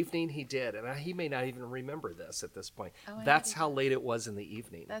in the evening, he did, and he may not even remember this at this point. Oh, I That's didn't. how late it was in the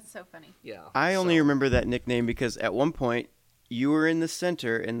evening. That's so funny. Yeah. I only so- remember that nickname because at one point you were in the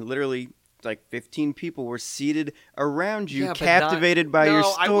center and literally like 15 people were seated around you, Yeah, but captivated by your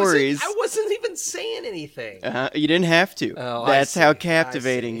No, stories. I wasn't even saying anything. You didn't have to. Oh, I That's how see. I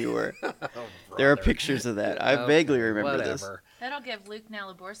captivating see. you were. Oh, There are brother. pictures of that. I Okay, vaguely remember this. whatever. That'll give Luke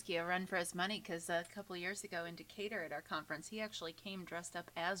Naliborski a run for his money because a couple years ago in Decatur at our conference, he actually came dressed up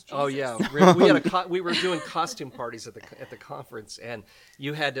as Jesus. Oh yeah, we were doing costume parties at the conference, and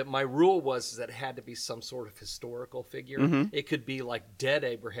you had to. My rule was that it had to be some sort of historical figure. Mm-hmm. It could be like dead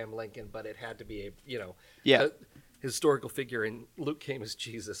Abraham Lincoln, but it had to be a Yeah. a historical figure. And Luke came as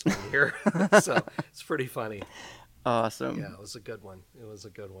Jesus one year, so it's pretty funny. Awesome. Yeah, it was a good one. It was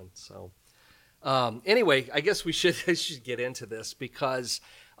a good one. So, anyway, I guess we should I should get into this because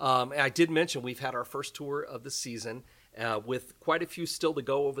I did mention we've had our first tour of the season with quite a few still to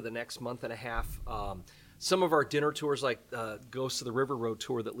go over the next month and a half. Some of our dinner tours, like Ghosts of the River Road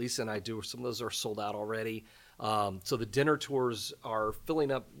tour that Lisa and I do, some of those are sold out already. So the dinner tours are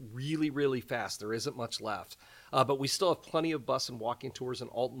filling up really, really fast. There isn't much left. But we still have plenty of bus and walking tours in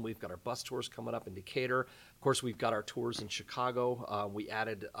Alton. We've got our bus tours coming up in Decatur. Of course, we've got our tours in Chicago. We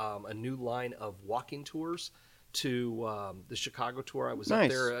added a new line of walking tours to the Chicago tour. I was Nice. up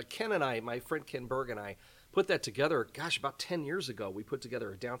there. Ken and I, my friend Ken Berg and I, put that together, about 10 years ago. We put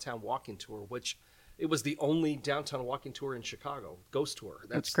together a downtown walking tour, which it was the only downtown walking tour in Chicago, Ghost Tour.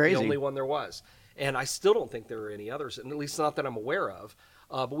 That's crazy. The only one there was. And I still don't think there are any others, and at least not that I'm aware of.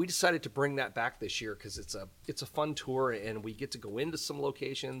 But we decided to bring that back this year because it's a fun tour, and we get to go into some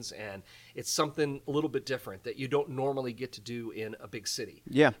locations, and it's something a little bit different that you don't normally get to do in a big city.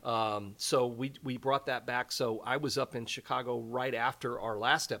 Yeah. So we brought that back. So I was up in Chicago right after our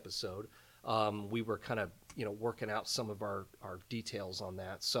last episode. We were kind of working out some of our details on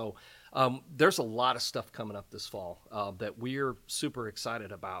that. So there's a lot of stuff coming up this fall that we're super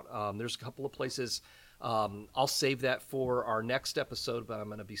excited about. There's a couple of places. I'll save that for our next episode, but I'm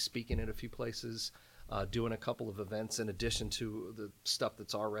going to be speaking at a few places, doing a couple of events in addition to the stuff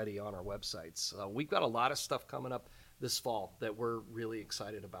that's already on our websites. We've got a lot of stuff coming up this fall that we're really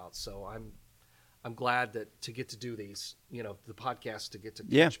excited about. So I'm glad that to get to do these, the podcast, to get to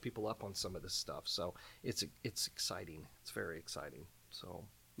Yeah. catch people up on some of this stuff. So it's exciting. It's very exciting. So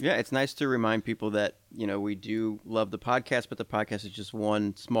Yeah, it's nice to remind people that, we do love the podcast, but the podcast is just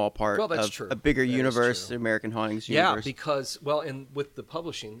one small part Well, that's of true. a bigger That is universe, true. the American Hauntings yeah, universe. because and with the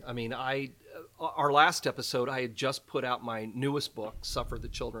publishing, I mean, our last episode, I had just put out my newest book, Suffer the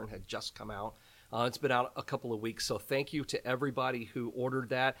Children, had just come out. It's been out a couple of weeks, so thank you to everybody who ordered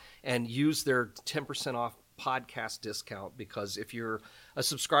that and used their 10% off podcast discount, because if you're a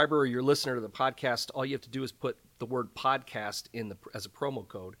subscriber or you're a listener to the podcast, all you have to do is put the word podcast as a promo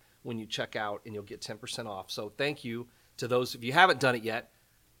code when you check out, and you'll get 10% off. So thank you to those. If you haven't done it yet,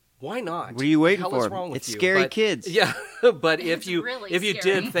 why not? What are you waiting Hell is for? wrong with It's you? scary But- kids. Yeah, but if It's you really if you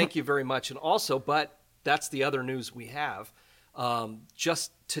scary. did, thank you very much. And also, but that's the other news we have.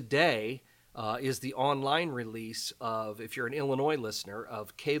 Just today is the online release of, if you're an Illinois listener,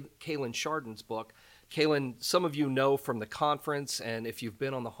 of Kaylin Chardon's book. Kaylin, some of you know from the conference, and if you've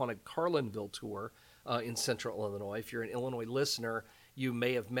been on the Haunted Carlinville tour in Central Illinois, if you're an Illinois listener, you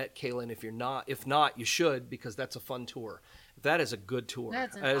may have met Kaylin. If not, you should, because that's a fun tour. That is a good tour.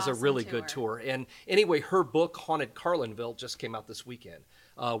 That's an That is a awesome really tour. good tour. And anyway, her book, Haunted Carlinville, just came out this weekend.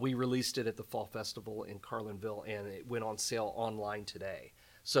 We released it at the Fall Festival in Carlinville, and it went on sale online today.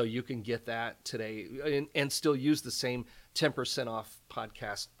 So you can get that today and still use the same 10% off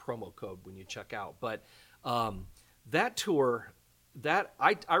podcast promo code when you check out. But that tour,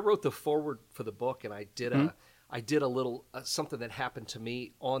 I wrote the foreword for the book, and I did a little something that happened to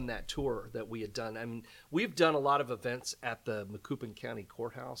me on that tour that we had done. I mean, we've done a lot of events at the Macoupin County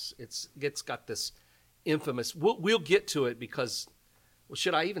Courthouse. It's got this infamous. We'll get to it because, well,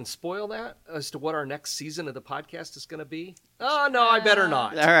 should I even spoil that as to what our next season of the podcast is going to be? Oh, no, I better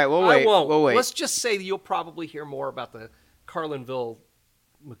not. All right, we'll wait. I won't. We'll wait. Let's just say that you'll probably hear more about the Carlinville,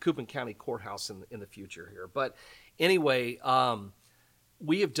 Macoupin County Courthouse in the future here. But anyway,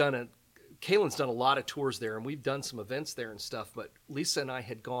 we have done Kaylin's done a lot of tours there, and we've done some events there and stuff. But Lisa and I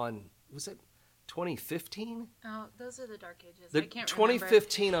had gone, was it 2015? Oh, those are the dark ages. The I can't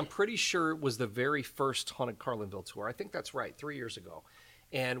 2015, I'm pretty sure, was the very first Haunted Carlinville tour. I think that's right, 3 years ago.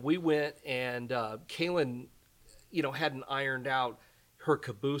 And we went, and Kaylin, hadn't ironed out her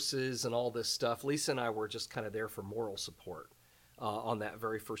cabooses and all this stuff. Lisa and I were just kind of there for moral support on that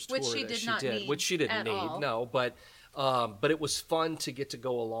very first tour Which she that did she not did, need which she didn't at need, all. no. But it was fun to get to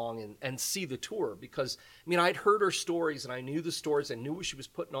go along and see the tour because, I'd heard her stories and I knew the stories. I knew what she was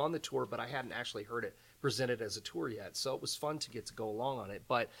putting on the tour, but I hadn't actually heard it presented as a tour yet. So it was fun to get to go along on it.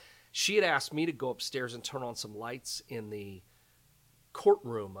 But she had asked me to go upstairs and turn on some lights in the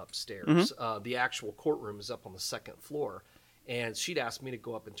courtroom upstairs. The actual courtroom is up on the second floor. And she'd asked me to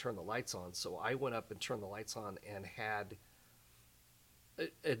go up and turn the lights on. So I went up and turned the lights on and had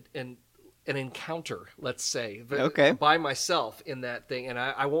an encounter, let's say, by myself in that thing. And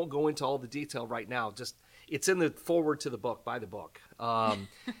I won't go into all the detail right now. Just it's in the forward to the book, by the book.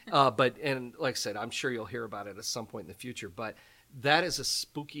 But like I said, I'm sure you'll hear about it at some point in the future. But that is a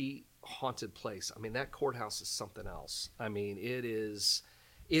spooky, haunted place. That courthouse is something else.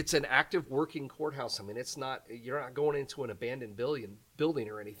 It's an active working courthouse. It's not, you're not going into an abandoned building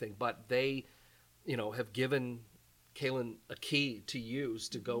or anything, but they, have given Kaylin a key to use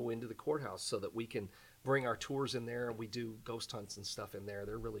to go into the courthouse so that we can bring our tours in there and we do ghost hunts and stuff in there.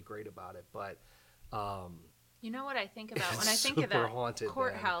 They're really great about it. But, you know what I think about when I think of super that haunted,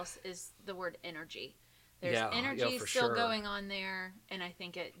 courthouse is the word energy. There's Yeah, energy for still sure. going on there, and I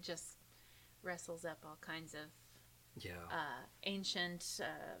think it just wrestles up all kinds of ancient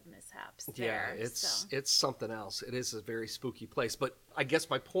mishaps there. It's something else. It is a very spooky place. But I guess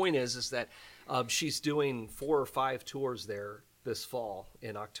my point is that she's doing 4 or 5 tours there this fall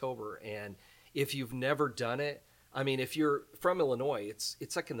in October. And if you've never done it, if you're from Illinois,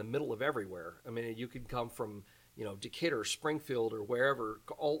 it's like in the middle of everywhere. You could come from Decatur, Springfield, or wherever,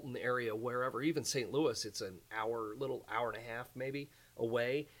 Alton area, wherever, even St. Louis. It's an little hour and a half maybe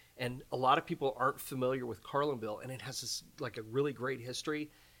away. And a lot of people aren't familiar with Carlinville, and it has this a really great history,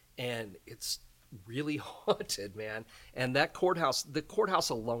 and it's really haunted, man. And the courthouse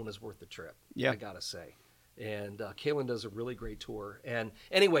alone is worth the trip. Yeah, I gotta say. And Kaylin does a really great tour. And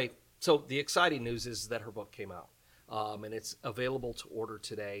anyway, so the exciting news is that her book came out, and it's available to order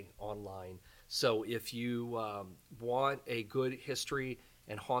today online. So if you want a good history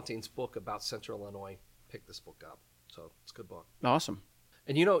and hauntings book about Central Illinois, pick this book up. So it's a good book. Awesome.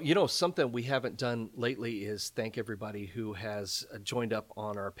 And something we haven't done lately is thank everybody who has joined up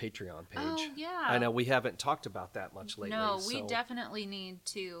on our Patreon page. Oh, yeah. I know we haven't talked about that much lately. No, we definitely need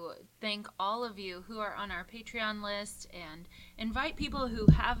to thank all of you who are on our Patreon list and invite people who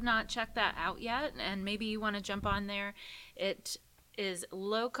have not checked that out yet, and maybe you want to jump on there. It is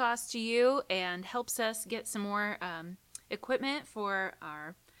low cost to you and helps us get some more equipment for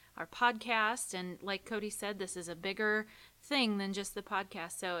our podcast. And like Cody said, this is a bigger thing than just the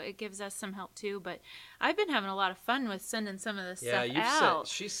podcast, so it gives us some help too. But I've been having a lot of fun with sending some of this stuff out.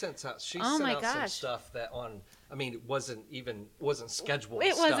 She sent out Oh my some gosh. stuff that it wasn't scheduled.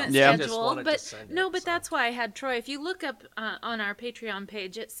 It wasn't stuff. scheduled, but that's why I had Troy. If you look up on our Patreon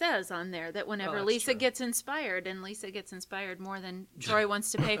page, it says on there that whenever Lisa gets inspired, and Lisa gets inspired more than Troy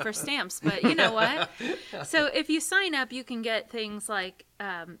wants to pay for stamps, but you know what? So if you sign up, you can get things like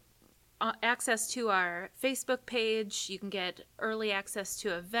access to our Facebook page. You can get early access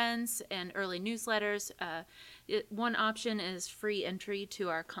to events and early newsletters. One option is free entry to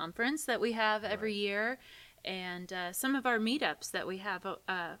our conference that we have every year, and some of our meetups that we have,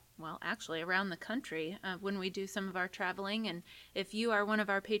 actually around the country when we do some of our traveling. And if you are one of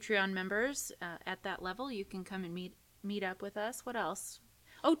our Patreon members at that level, you can come and meet up with us. What else?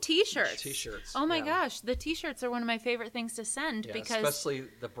 Oh, T-shirts. T-shirts. Oh, my gosh. The T-shirts are one of my favorite things to send because... especially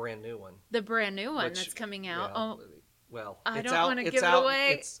the brand new one. The brand new one that's coming out. Yeah, well, I don't want to give it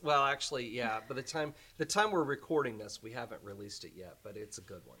away. By the time we're recording this, we haven't released it yet, but it's a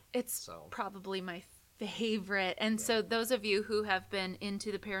good one. It's probably my favorite. And so those of you who have been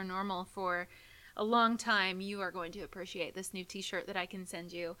into the paranormal for a long time, you are going to appreciate this new T-shirt that I can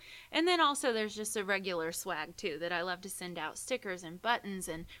send you. And then also there's just a regular swag too that I love to send out, stickers and buttons,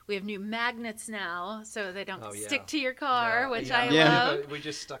 and we have new magnets now so they don't stick to your car, which I love. We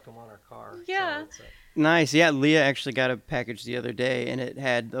just stuck them on our car. Yeah. So Nice. Yeah, Leah actually got a package the other day, and it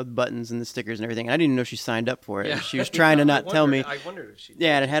had the buttons and the stickers and everything. I didn't even know she signed up for it. Yeah. And she was trying to not tell me. I wondered if she did.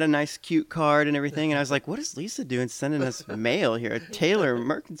 Yeah, and it had a nice, cute card and everything. And I was like, "What is Lisa doing sending us mail here? Taylor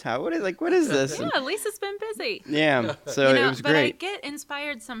Mercantile? What is this?" Yeah, Lisa's been busy. Yeah, so it was but great. I get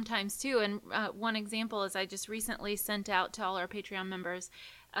inspired sometimes too. And one example is I just recently sent out to all our Patreon members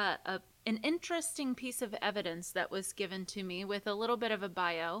an interesting piece of evidence that was given to me with a little bit of a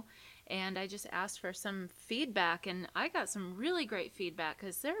bio. And I just asked for some feedback, and I got some really great feedback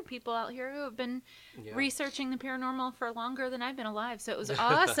because there are people out here who have been researching the paranormal for longer than I've been alive. So it was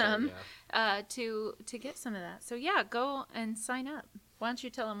awesome to get some of that. So yeah, go and sign up. Why don't you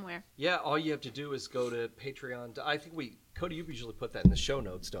tell them where? Yeah, all you have to do is go to Patreon. I think Cody, you usually put that in the show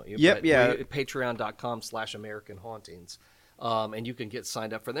notes, don't you? Yep, yeah. Patreon.com/American Hauntings. And you can get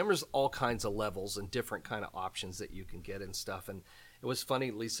signed up for them. There's all kinds of levels and different kind of options that you can get and stuff. And it was funny,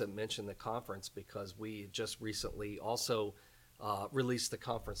 Lisa mentioned the conference because we just recently also released the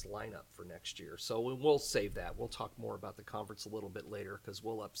conference lineup for next year. So we'll save that. We'll talk more about the conference a little bit later because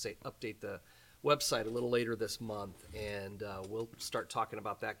we'll update the website a little later this month. And we'll start talking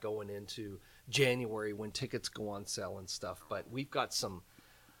about that going into January when tickets go on sale and stuff. But we've got some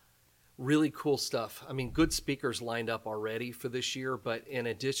really cool stuff. I mean, good speakers lined up already for this year, but in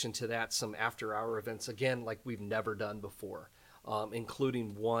addition to that, some after-hour events, again, like we've never done before,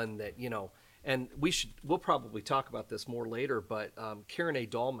 including one that, and we'll probably talk about this more later, but Karen A.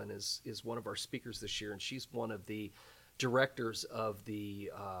 Dahlman is one of our speakers this year, and she's one of the directors of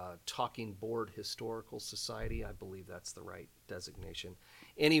the Talking Board Historical Society. I believe that's the right designation.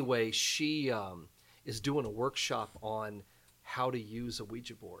 Anyway, she is doing a workshop on how to use a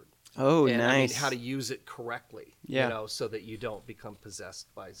Ouija board. Oh, and, nice. I mean, how to use it correctly, so that you don't become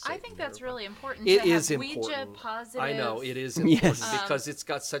possessed by Satan. I think that's really important. It to is have important. Ouija positive. I know, it is important Yes. because it's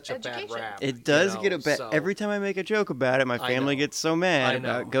got such a bad education. rap. It does get a bad. so- Every time I make a joke about it, my family gets so mad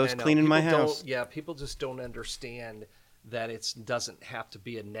about ghosts cleaning my house. People just don't understand that it doesn't have to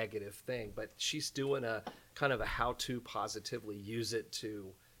be a negative thing. But she's doing a kind of a how-to positively use it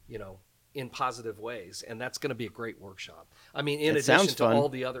to, in positive ways, and that's going to be a great workshop. I mean, in addition to all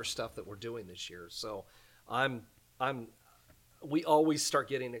the other stuff that we're doing this year. So we always start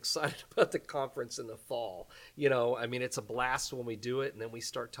getting excited about the conference in the fall. I mean, it's a blast when we do it, and then we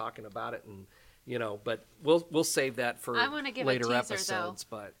start talking about it, and but we'll save that for I want to give later a teaser, episodes.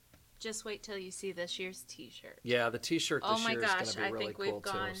 Though. But just wait till you see this year's T-shirt. yeah, the T-shirt this year is going to be I really think cool we've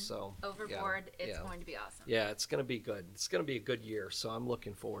gone too. So overboard. It's going to be awesome. Yeah, it's going to be good. It's going to be a good year, so I'm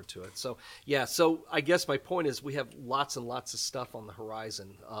looking forward to it. So so I guess my point is we have lots and lots of stuff on the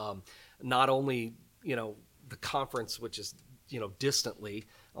horizon. Not only the conference, which is distantly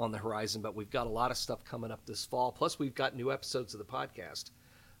on the horizon, but we've got a lot of stuff coming up this fall. Plus, we've got new episodes of the podcast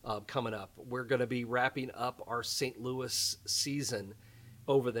coming up. We're going to be wrapping up our St. Louis season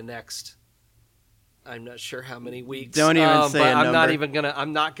over the next, I'm not sure how many weeks. Don't even say a number.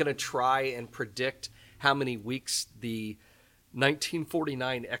 I'm not gonna try and predict how many weeks the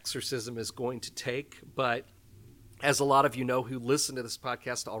 1949 exorcism is going to take. But as a lot of you know who listen to this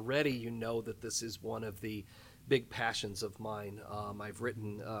podcast already, you know that this is one of the big passions of mine. I've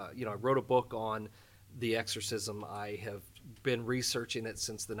written, I wrote a book on the exorcism. I have been researching it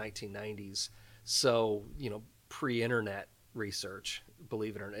since the 1990s. So, pre-internet research,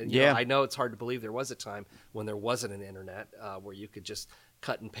 believe it or not. I know it's hard to believe there was a time when there wasn't an internet where you could just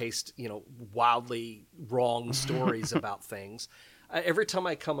cut and paste, wildly wrong stories about things. Every time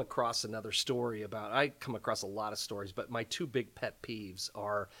I come across another story I come across a lot of stories, but my two big pet peeves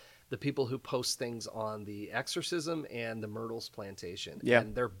are the people who post things on the exorcism and the Myrtles plantation. Yeah.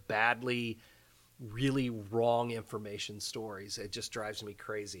 And they're badly, really wrong information stories. It just drives me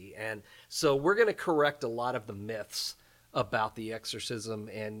crazy. And so we're going to correct a lot of the myths about the exorcism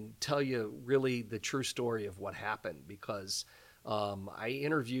and tell you really the true story of what happened, because I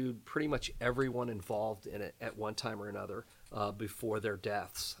interviewed pretty much everyone involved in it at one time or another before their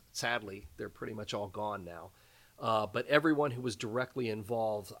deaths. Sadly, they're pretty much all gone now. But everyone who was directly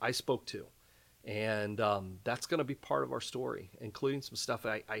involved, I spoke to. And that's going to be part of our story, including some stuff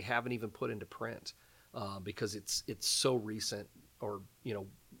I haven't even put into print because it's so recent, or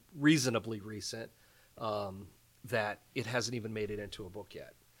reasonably recent, that it hasn't even made it into a book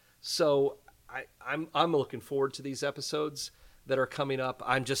yet. So I'm looking forward to these episodes. that are coming up.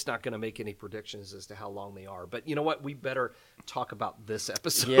 I'm just not going to make any predictions as to how long they are. But you know what? We better talk about this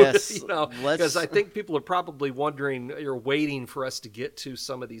episode. Yes, because I think people are probably wondering, you're waiting for us to get to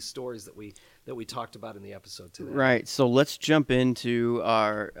some of these stories that we talked about in the episode today. Right. So let's jump into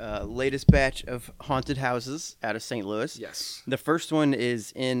our latest batch of haunted houses out of St. Louis. Yes. The first one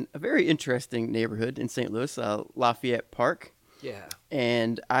is in a very interesting neighborhood in St. Louis, Lafayette Park. Yeah.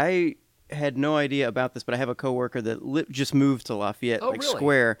 And I had no idea about this, but I have a coworker that just moved to Lafayette really?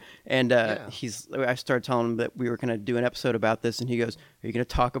 Square, and Yeah. I started telling him that we were going to do an episode about this, and he goes, "Are you going to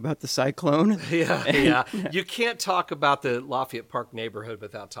talk about the cyclone?" Yeah. You can't talk about the Lafayette Park neighborhood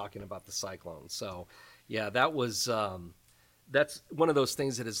without talking about the cyclone. So, yeah, that was that's one of those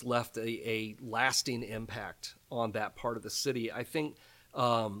things that has left a lasting impact on that part of the city. I think,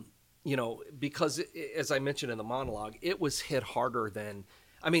 because as I mentioned in the monologue, it was hit harder than.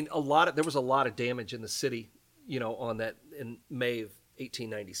 I mean, there was a lot of damage in the city, on that in May of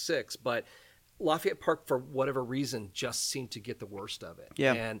 1896, but Lafayette Park, for whatever reason, just seemed to get the worst of it.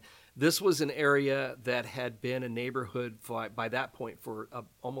 Yeah. And this was an area that had been a neighborhood by that point for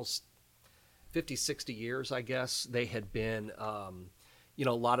almost 50, 60 years, I guess. They had been, a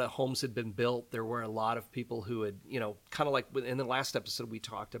lot of homes had been built. There were a lot of people who had, kind of like in the last episode, we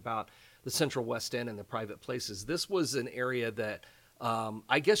talked about the Central West End and the private places. This was an area that,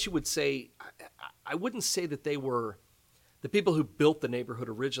 I guess you would say, I wouldn't say that they were, the people who built the neighborhood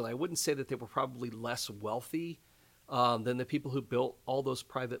originally, I wouldn't say that they were probably less wealthy than the people who built all those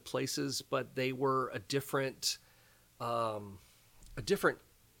private places, but they were a different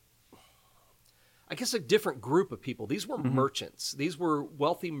group of people. These were merchants. These were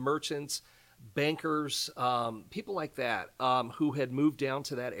wealthy merchants, bankers, people like that, who had moved down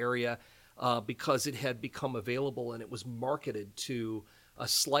to that area because it had become available and it was marketed to a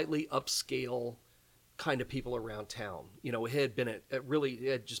slightly upscale kind of people around town. It had been it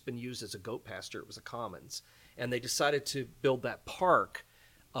had just been used as a goat pasture. It was a commons, and they decided to build that park,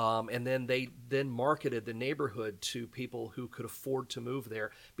 and then they marketed the neighborhood to people who could afford to move there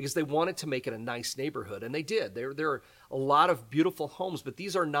because they wanted to make it a nice neighborhood, and they did. There are a lot of beautiful homes, but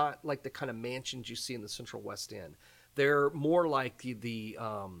these are not like the kind of mansions you see in the Central West End. They're more like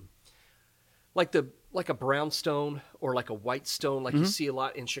like a brownstone or like a white stone, like you see a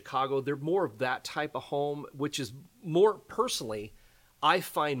lot in Chicago. They're more of that type of home, which is more personally, I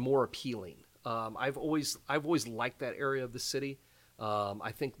find more appealing. I've always liked that area of the city.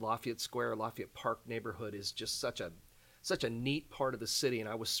 I think Lafayette Square, Lafayette Park neighborhood is just such a neat part of the city, and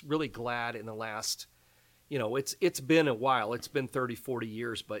I was really glad in the last. It's been a while. It's been 30, 40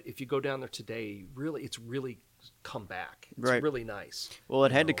 years, but if you go down there today, it's really come back. It's really nice. Well,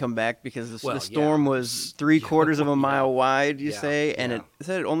 it had to come back because the storm was 3/4 of a mile wide, and it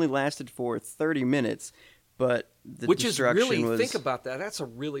said it only lasted for 30 minutes, but the destruction was... think about that. That's a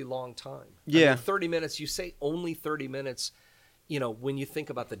really long time. Yeah. I mean, 30 minutes, you say only 30 minutes, when you think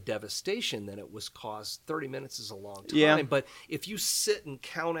about the devastation that it was caused, 30 minutes is a long time. Yeah. But if you sit and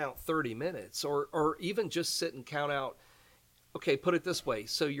count out 30 minutes or even just sit and count out, okay, put it this way.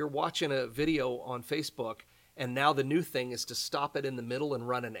 So you're watching a video on Facebook, and now the new thing is to stop it in the middle and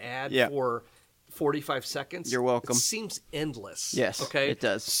run an ad for 45 seconds. You're welcome. It seems endless. Yes, okay? it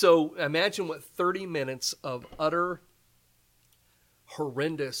does. So imagine what 30 minutes of utter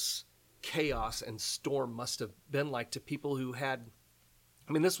horrendous chaos and storm must have been like to people who had...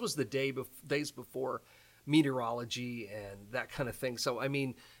 I mean, this was the days before meteorology and that kind of thing. So, I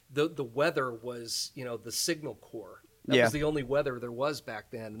mean, the weather was, the signal corps. That was the only weather there was back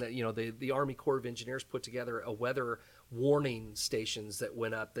then. That, the Army Corps of Engineers put together a weather warning stations that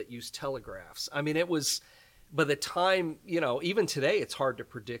went up that used telegraphs. I mean, it was, by the time, even today, it's hard to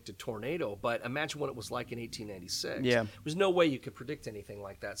predict a tornado, but imagine what it was like in 1896. Yeah. There was no way you could predict anything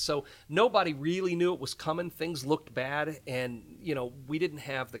like that. So nobody really knew it was coming. Things looked bad. And, we didn't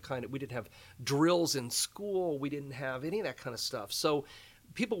have we didn't have drills in school. We didn't have any of that kind of stuff. So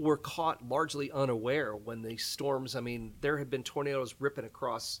people were caught largely unaware when these storms, there had been tornadoes ripping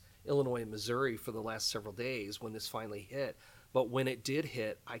across Illinois and Missouri for the last several days when this finally hit. But when it did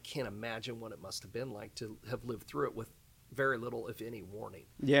hit, I can't imagine what it must have been like to have lived through it with very little, if any, warning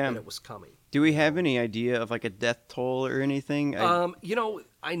that it was coming. Do we have any idea of like a death toll or anything?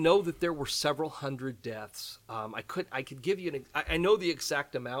 I know that there were several hundred deaths. I could give you I know the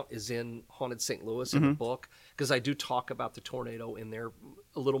exact amount is in Haunted St. Louis in the book, because I do talk about the tornado in there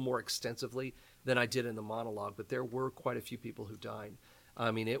a little more extensively than I did in the monologue. But there were quite a few people who died.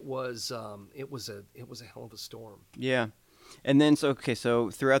 I mean, it was a hell of a storm. Yeah. And then, so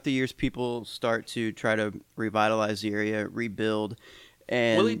throughout the years, people start to try to revitalize the area, rebuild.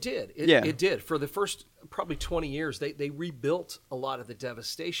 And well, it did. It did. For the first probably 20 years, they rebuilt a lot of the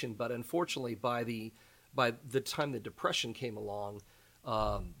devastation. But unfortunately, by the time the Depression came along,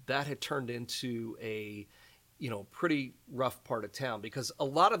 that had turned into a pretty rough part of town, because a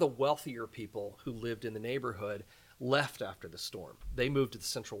lot of the wealthier people who lived in the neighborhood left after the storm. They moved to the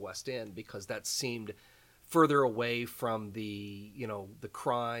Central West End because that seemed further away from the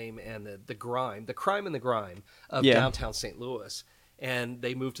crime and the grime of downtown St. Louis. And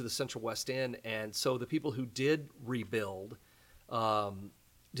they moved to the Central West End. And so the people who did rebuild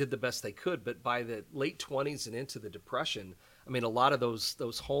did the best they could. But by the late 20s and into the Depression, I mean, a lot of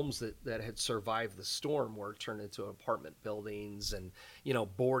those homes that had survived the storm were turned into apartment buildings and,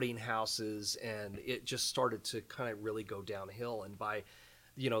 boarding houses. And it just started to kind of really go downhill. And by,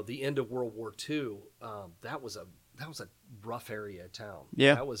 the end of World War II, that was a rough area of town.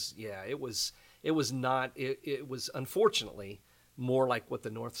 Yeah. It was unfortunately more like what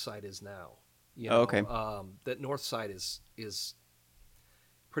the North Side is now. Okay. That North Side is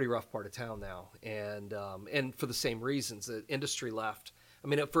pretty rough part of town now, and for the same reasons, the industry left. I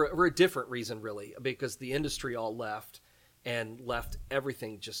mean, for a different reason, really, because the industry all left and left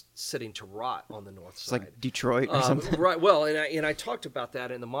everything just sitting to rot on the North Side. It's like Detroit or something. Right. Well, and I talked about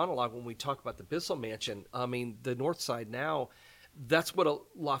that in the monologue when we talked about the Bissell Mansion. I mean, the North Side now, that's what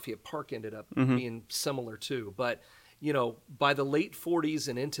Lafayette Park ended up being similar to. But, by the late 40s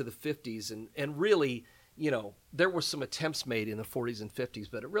and into the 50s, and really, there were some attempts made in the 40s and 50s,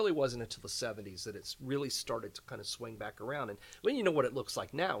 but it really wasn't until the 70s that it's really started to kind of swing back around. And when you know what it looks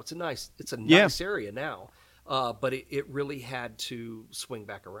like now, it's a nice area now. But it really had to swing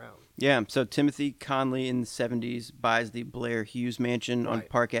back around. Yeah, so Timothy Conley in the 70s buys the Blair Hughes Mansion on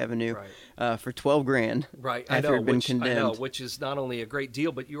Park Avenue for $12,000. Right, after it had been condemned. Which is not only a great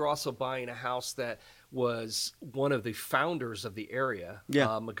deal, but you're also buying a house that was one of the founders of the area.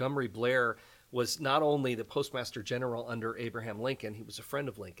 Yeah. Montgomery Blair was not only the Postmaster General under Abraham Lincoln, he was a friend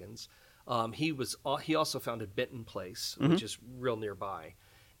of Lincoln's. He also founded Benton Place, which is real nearby,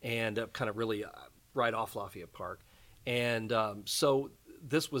 and kind of really right off Lafayette Park. And so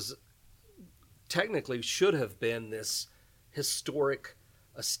this was technically should have been this historic,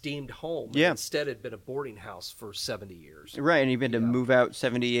 esteemed home. Yeah. Instead, it had been a boarding house for 70 years. Right, and you've had to move out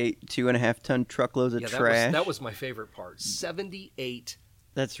 78 2.5-ton truckloads of trash. That was my favorite part. 78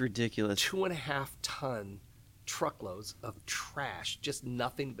 That's ridiculous. 2.5-ton truckloads of trash, just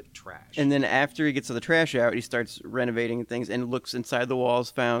nothing but trash. And then after he gets the trash out, he starts renovating things and looks inside the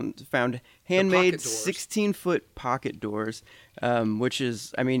walls, found handmade 16-foot pocket doors, which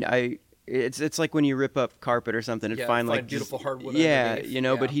is, I mean, it's like when you rip up carpet or something and find like beautiful hardwood.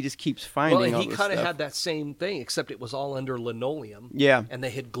 But he just keeps finding all this stuff. Well, and he kind of had that same thing, except it was all under linoleum. Yeah. And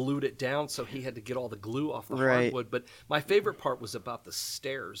they had glued it down, so he had to get all the glue off the hardwood. But my favorite part was about the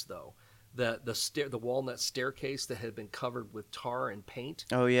stairs, though. The walnut staircase that had been covered with tar and paint.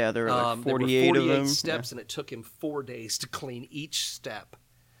 Oh yeah, there were like 48 of them. steps, and it took him 4 days to clean each step.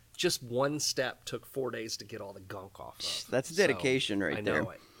 Just one step took 4 days to get all the gunk off of. That's dedication there. I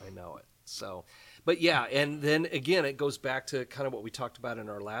know it. So, but yeah, and then again, it goes back to kind of what we talked about in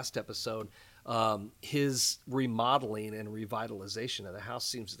our last episode. His remodeling and revitalization of the house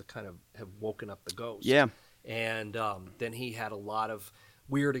seems to kind of have woken up the ghost. Yeah, and then he had a lot of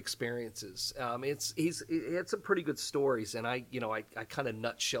weird experiences. He had some pretty good stories, and I kind of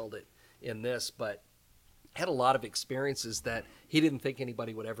nutshelled it in this, but had a lot of experiences that he didn't think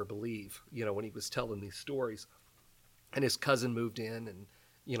anybody would ever believe, when he was telling these stories. And his cousin moved in and,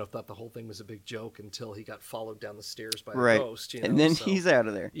 thought the whole thing was a big joke until he got followed down the stairs by a ghost. And then he's out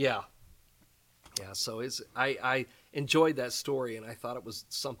of there. Yeah. Yeah, so I enjoyed that story, and I thought it was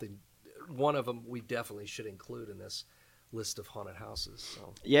something, one of them we definitely should include in this list of haunted houses.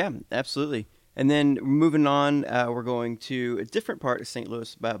 So. Yeah, absolutely. And then moving on, we're going to a different part of St.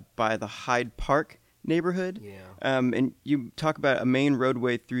 Louis by the Hyde Park neighborhood. Yeah. And you talk about a main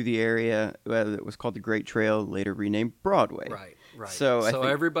roadway through the area that was called the Great Trail, later renamed Broadway. Right. So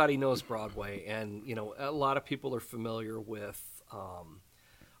everybody knows Broadway, and a lot of people are familiar with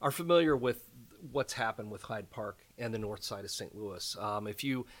what's happened with Hyde Park and the north side of St. Louis. If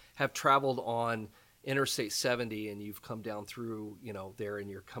you have traveled on Interstate 70 and you've come down through, there, and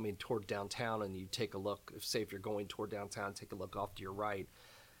you're coming toward downtown, and you take a look, say if you're going toward downtown, take a look off to your right.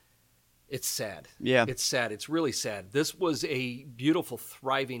 It's sad. Yeah. It's sad. It's really sad. This was a beautiful,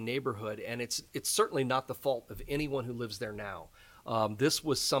 thriving neighborhood, and it's certainly not the fault of anyone who lives there now. This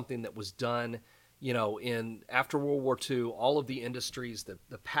was something that was done, in after World War II. All of the industries,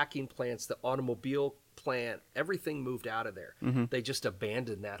 the packing plants, the automobile plant, everything moved out of there. Mm-hmm. They just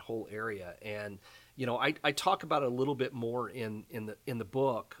abandoned that whole area, and I talk about it a little bit more in the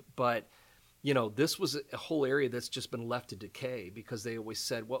book, but this was a whole area that's just been left to decay because they always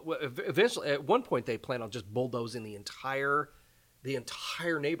said, well, eventually at one point they plan on just bulldozing the entire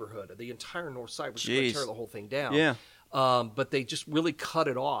neighborhood, the entire north side, which is going to tear the whole thing down. Yeah. But they just really cut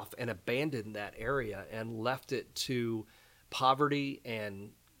it off and abandoned that area and left it to poverty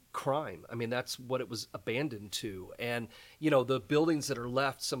and crime. I mean, that's what it was abandoned to. And, the buildings that are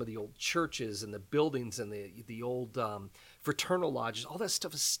left, some of the old churches and the buildings and the old fraternal lodges, all that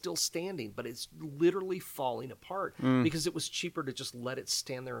stuff is still standing, but it's literally falling apart because it was cheaper to just let it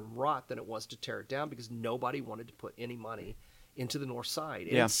stand there and rot than it was to tear it down because nobody wanted to put any money into the north side.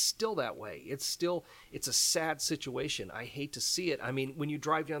 And it's still that way. It's a sad situation. I hate to see it. I mean, when you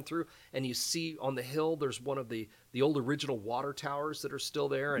drive down through and you see on the hill, there's one of the old original water towers that are still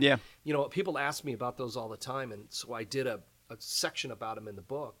there. And, people ask me about those all the time. And so I did a section about them in the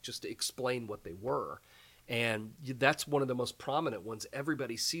book just to explain what they were. And that's one of the most prominent ones.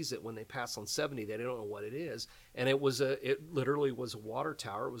 Everybody sees it when they pass on 70. They don't know what it is. And it literally was a water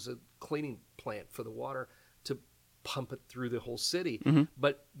tower. It was a cleaning plant for the water to pump it through the whole city.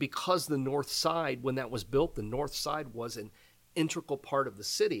 But because the north side, when that was built, the north side was an integral part of the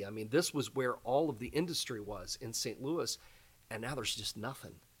city. I mean, this was where all of the industry was in St. Louis, and now there's just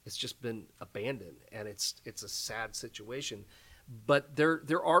nothing. It's just been abandoned, and it's a sad situation. But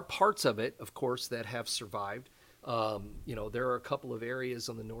there are parts of it, of course, that have survived. There are a couple of areas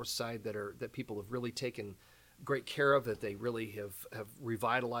on the north side that people have really taken great care of, that they really have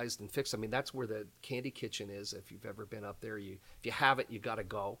revitalized and fixed. I mean, that's where the Candy Kitchen is. If you've ever been up there, if you haven't, you got to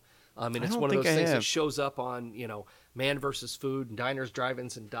go. I mean, it's one of those things that shows up on, Man vs. Food and Diners,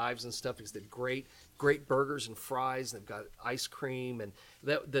 Drive-Ins, and Dives and stuff. Because they've great burgers and fries. And they've got ice cream. And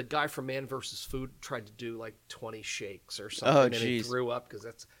the guy from Man vs. Food tried to do like 20 shakes or something. And he threw up because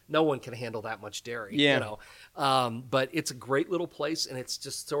no one can handle that much dairy. Yeah. But it's a great little place, and it's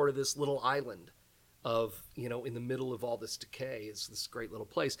just sort of this little island of, in the middle of all this decay. It's this great little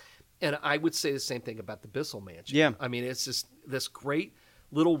place. And I would say the same thing about the Bissell Mansion. Yeah. I mean, it's just this great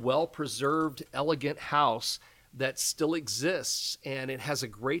little well-preserved, elegant house that still exists, and it has a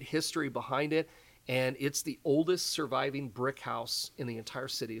great history behind it. And it's the oldest surviving brick house in the entire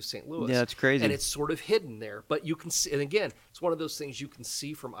city of St. Louis. Yeah, that's crazy. And it's sort of hidden there. But you can see, and again, it's one of those things you can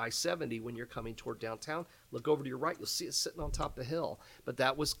see from I-70 when you're coming toward downtown. Look over to your right, you'll see it sitting on top of the hill. But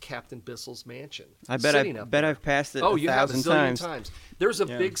that was Captain Bissell's mansion. I bet I've passed it 1,000 times. There's a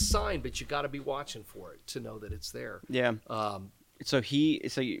big sign, but you got to be watching for it to know that it's there. Yeah. So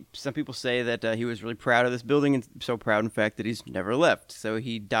some people say that he was really proud of this building, and so proud, in fact, that he's never left. So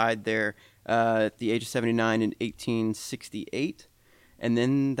he died there at the age of 79 in 1868, and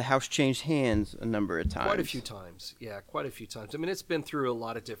then the house changed hands a number of times. Quite a few times. Yeah, quite a few times. I mean, it's been through a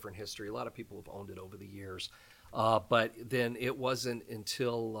lot of different history. A lot of people have owned it over the years. But then it wasn't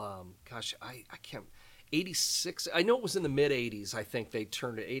until, I can't, 86. I know it was in the mid-80s, I think they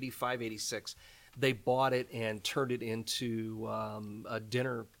turned it, 85, 86. They bought it and turned it into a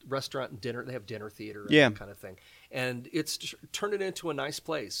restaurant and dinner. They have dinner theater and that kind of thing. And it's turned it into a nice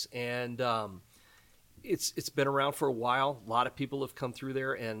place. And it's been around for a while. A lot of people have come through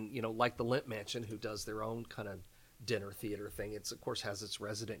there. And, like the Limp Mansion, who does their own kind of dinner theater thing. It's, of course, has its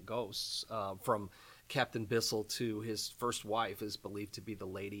resident ghosts from Captain Bissell to his first wife is believed to be the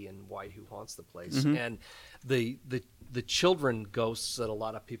lady in white who haunts the place. And the children ghosts that a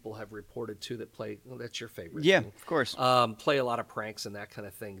lot of people have reported to that play, that's your favorite thing. Of course. Play a lot of pranks and that kind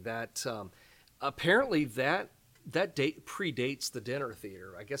of thing. That apparently that date predates the dinner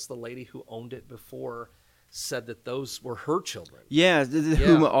theater. I guess the lady who owned it before said that those were her children. Yeah,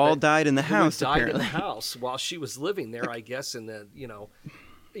 who all died in the house. Died in the house while she was living there, I guess, in the,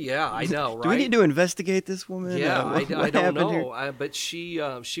 Yeah, I know, right? Do we need to investigate this woman? Yeah, I don't know. But she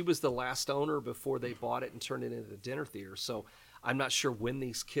was the last owner before they bought it and turned it into the dinner theater. So I'm not sure when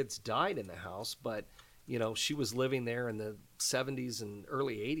these kids died in the house, but, she was living there in the 70s and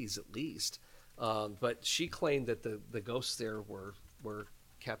early 80s at least. But she claimed that the ghosts there were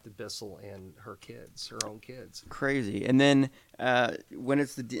Captain Bissell and her own kids. Crazy. And then when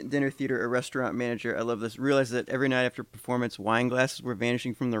it's the dinner theater or restaurant manager, I love this, realize that every night after performance, wine glasses were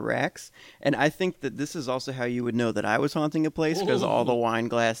vanishing from the racks. And I think that this is also how you would know that I was haunting a place, because all the wine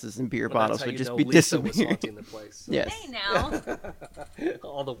glasses and beer bottles would just be disappearing. Was haunting the place. So. Yes. Hey, now.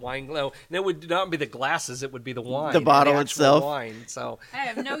 All the wine. No, it would not be the glasses, it would be the wine. The bottle itself. Wine, so. I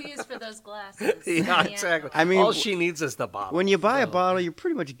have no use for those glasses. Yeah, exactly. I mean, all she needs is the bottle. When you buy a bottle, you're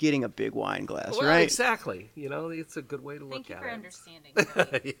pretty much getting a big wine glass, well, right? Exactly. It's a good way to look at it. Thank you for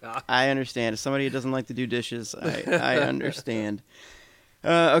understanding. Yeah. I understand. As somebody who doesn't like to do dishes, I understand.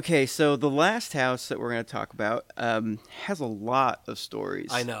 Okay, so the last house that we're going to talk about has a lot of stories.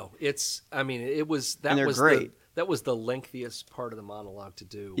 I know. It was great. That was the lengthiest part of the monologue to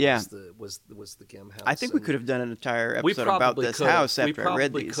do. Yeah. was the Gim house. I think we could have done an entire episode about this house after I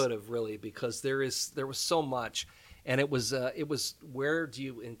read these. We probably could have, really, because there was so much, and it was where do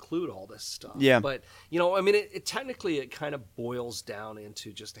you include all this stuff? Yeah. But it technically it kind of boils down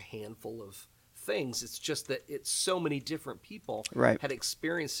into just a handful of things. It's just that it's so many different people had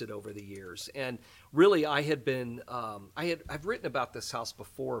experienced it over the years. And really, I had been I've written about this house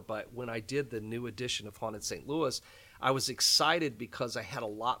before, but when I did the new edition of Haunted St. Louis, I was excited because I had a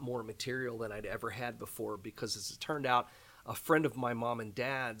lot more material than I'd ever had before, because as it turned out, a friend of my mom and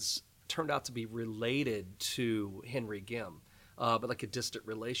dad's turned out to be related to Henry Gim, but like a distant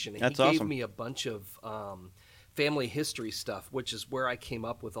relation. And That's he gave awesome. me a bunch of family history stuff, which is where I came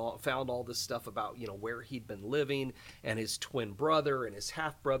up with found all this stuff about where he'd been living, and his twin brother and his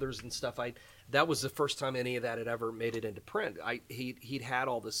half brothers and stuff. That was the first time any of that had ever made it into print. He'd had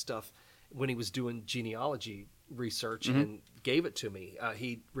all this stuff when he was doing genealogy research and gave it to me.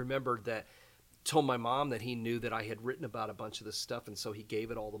 He remembered that, told my mom that he knew that I had written about a bunch of this stuff, and so he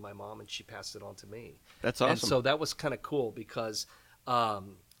gave it all to my mom, and she passed it on to me. That's awesome. And so that was kind of cool, because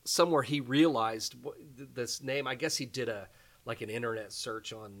somewhere he realized this name. I guess he did an internet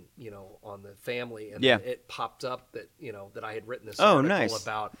search on the family, and it popped up that that I had written this article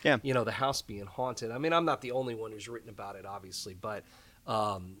about the house being haunted. I mean, I'm not the only one who's written about it, obviously, but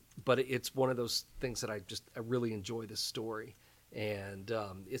it's one of those things that I really enjoy this story, and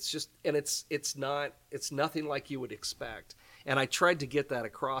it's nothing like you would expect. And I tried to get that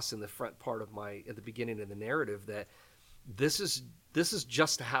across in the front part of at the beginning of the narrative, that this is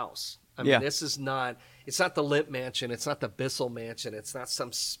just a house. I mean, it's not the Limp Mansion. It's not the Bissell Mansion. It's not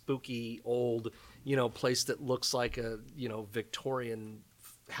some spooky old, place that looks like a, Victorian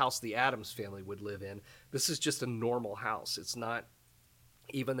house the Addams family would live in. This is just a normal house. It's not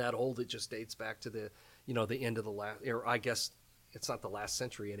even that old. It just dates back to the, the end of the last, or I guess it's not the last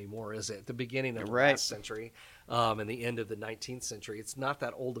century anymore, is it? The beginning of the last century, and the end of the 19th century. It's not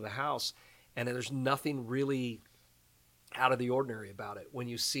that old of a house, and there's nothing really out of the ordinary about it. When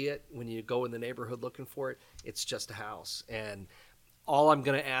you see it, when you go in the neighborhood looking for it, it's just a house. And all I'm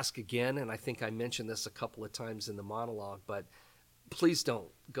going to ask again, and I think I mentioned this a couple of times in the monologue, but please don't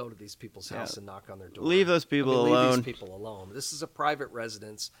go to these people's house and knock on their door. Leave those people alone. Leave these people alone. This is a private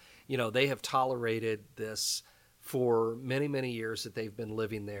residence. They have tolerated this for many, many years that they've been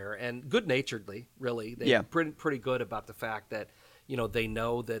living there, and good-naturedly, really. They're pretty good about the fact that they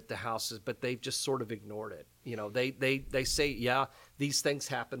know that the house is, but they've just sort of ignored it. They say, these things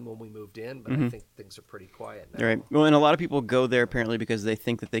happened when we moved in, but I think things are pretty quiet now. Right. Well, and a lot of people go there apparently because they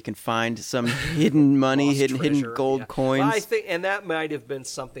think that they can find some hidden money, hidden gold coins. Well, I think, and that might have been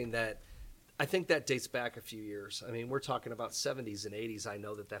something that, I think that dates back a few years. I mean, we're talking about 70s and 80s. I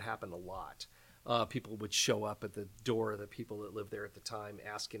know that happened a lot. People would show up at the door of the people that lived there at the time,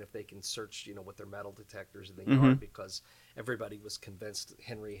 asking if they can search, with their metal detectors in the yard, because everybody was convinced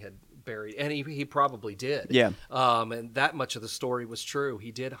Henry had buried, and he probably did. Yeah. And that much of the story was true.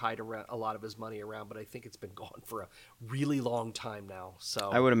 He did hide around a lot of his money around, but I think it's been gone for a really long time now. So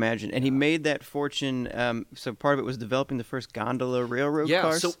I would imagine. And he made that fortune. So part of it was developing the first gondola railroad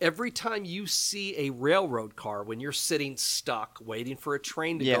cars. Yeah. So every time you see a railroad car, when you're sitting stuck waiting for a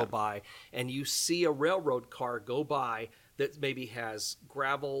train to go by, and you see a railroad car go by that maybe has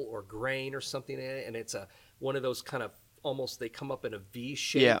gravel or grain or something in it, and it's one of those kind of, almost, they come up in a V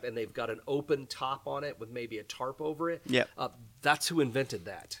shape, and they've got an open top on it with maybe a tarp over it. Yeah. That's who invented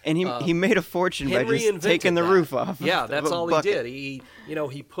that. And he made a fortune by just taking the roof off. Yeah, that's all bucket. he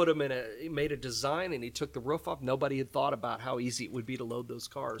did. He put them he made a design, and he took the roof off. Nobody had thought about how easy it would be to load those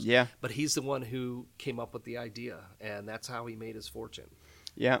cars. Yeah. But he's the one who came up with the idea, and that's how he made his fortune.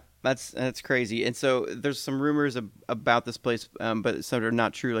 Yeah, that's crazy. And so there's some rumors about this place, but some are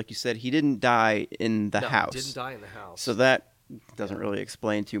not true. Like you said, he didn't die in the house. He didn't die in the house. So that doesn't really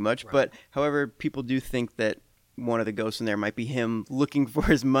explain too much. Right. But however, people do think that one of the ghosts in there might be him looking for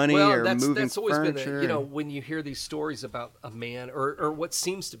his money moving that's always furniture. been when you hear these stories about a man or what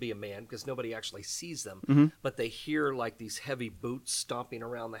seems to be a man, because nobody actually sees them, but they hear like these heavy boots stomping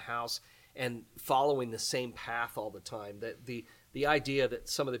around the house and following the same path all the time. That the idea that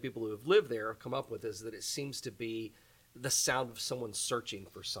some of the people who have lived there have come up with is that it seems to be the sound of someone searching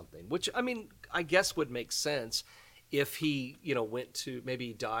for something, which, I mean, I guess would make sense if he, went to, maybe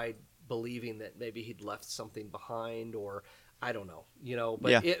he died believing that maybe he'd left something behind, or I don't know,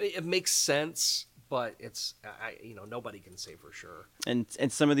 but it makes sense, but it's, nobody can say for sure. And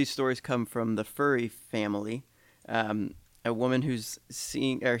some of these stories come from the Furry family. a woman who's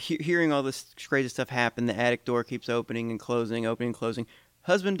seeing or hearing all this crazy stuff happen. The attic door keeps opening and closing, opening and closing.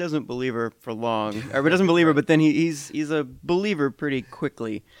 Husband doesn't believe her for long, or doesn't believe her, but then he's a believer pretty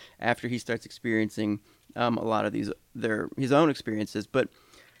quickly after he starts experiencing a lot of his own experiences. But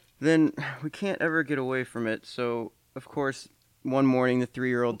then we can't ever get away from it. So of course, one morning the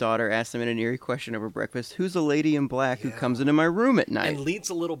 3-year-old daughter asks him in an eerie question over breakfast, "Who's a lady in black who comes into my room at night?" And leads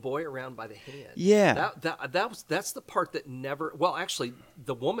a little boy around by the hand. Yeah, that's the part that never. Well, actually,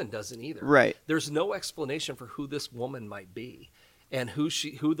 the woman doesn't either. Right. There's no explanation for who this woman might be. And who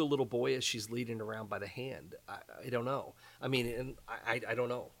the little boy is she's leading around by the hand. I don't know. I mean, and I don't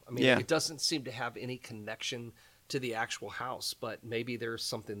know. I mean, It doesn't seem to have any connection to the actual house, but maybe there's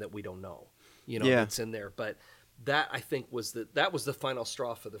something that we don't know, that's in there. But that, I think, was the final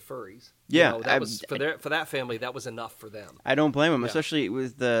straw for the furries. Yeah. That was for that family. That was enough for them. I don't blame them, especially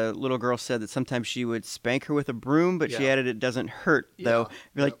with the little girl said that sometimes she would spank her with a broom, but she added it doesn't hurt, though.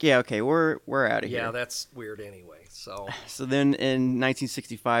 You're like, okay, we're out of here. Yeah, that's weird anyway. So then in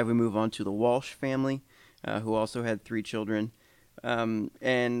 1965, we move on to the Walsh family, who also had 3 children.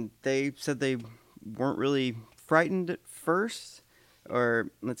 And they said they weren't really frightened at first.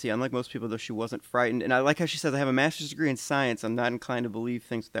 Or, let's see, unlike most people, though, she wasn't frightened. And I like how she says, "I have a master's degree in science. I'm not inclined to believe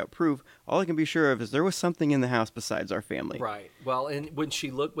things without proof. All I can be sure of is there was something in the house besides our family." Right. Well, and when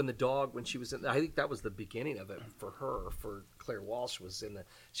she was in, I think that was the beginning of it for her, for Claire Walsh,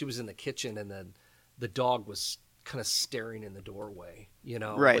 she was in the kitchen, and then the dog was kind of staring in the doorway,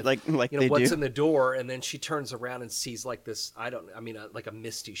 Right, like they what's do. in the door, and then she turns around and sees like this, like a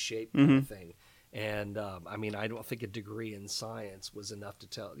misty shape kind of thing. And I don't think a degree in science was enough to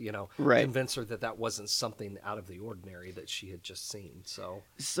tell, convince her that wasn't something out of the ordinary that she had just seen. So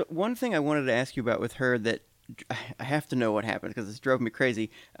one thing I wanted to ask you about with her that I have to know what happened because this drove me crazy.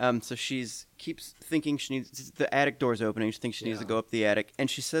 So keeps thinking the attic door's opening. She thinks she needs to go up the attic, and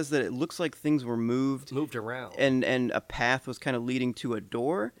she says that it looks like things were moved around, and a path was kind of leading to a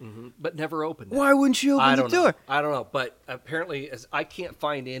door, but never opened. Why wouldn't she open the door? I don't know, but apparently, as I can't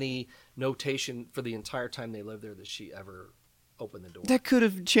find any notation for the entire time they lived there that she ever open the door. That could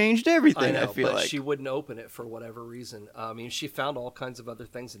have changed everything. I feel like she wouldn't open it for whatever reason. She found all kinds of other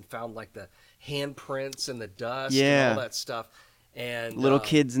things and found like the handprints and the dust and all that stuff, and little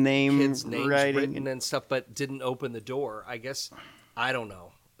kids' names written and stuff, but didn't open the door. I guess I don't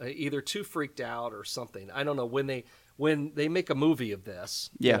know. Either too freaked out or something. I don't know when they make a movie of this.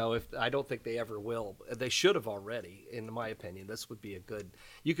 If I don't think they ever will. They should have already, in my opinion. This would be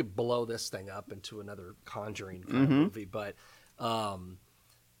you could blow this thing up into another Conjuring kind of movie, but.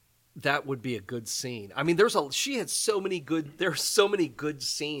 That would be a good scene. I mean, there's so many good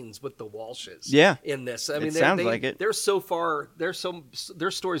scenes with the Walshes. In this, I mean, sounds like it. Their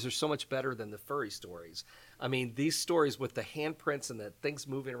stories are so much better than the furry stories. I mean, these stories with the handprints and the things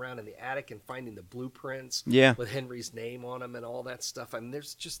moving around in the attic and finding the blueprints with Henry's name on them and all that stuff. I mean,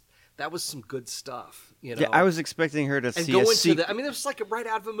 that was some good stuff, Yeah, I was expecting her to see go into it was like right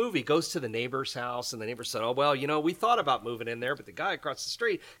out of a movie. Goes to the neighbor's house, and the neighbor said, "Oh well, we thought about moving in there, but the guy across the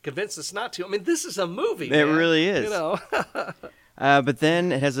street convinced us not to." I mean, this is a movie. It really is. But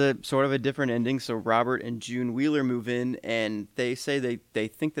then it has a sort of a different ending. So Robert and June Wheeler move in, and they say they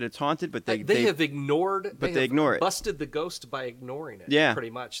think that it's haunted, but they have ignored. But they ignore it. Busted the ghost by ignoring it. Yeah,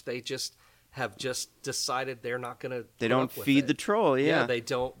 pretty much. They have decided they're not going to. They don't feed the troll. Yeah, they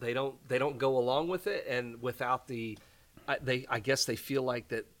don't go along with it, and without I guess they feel like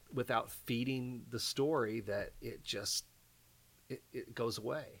that without feeding the story that it goes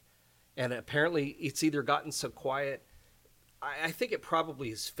away, and apparently it's either gotten so quiet. I think it probably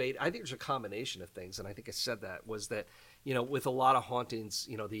is fade. I think there's a combination of things, and I think I said that was that with a lot of hauntings,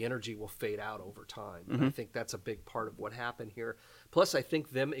 the energy will fade out over time. And I think that's a big part of what happened here. Plus, I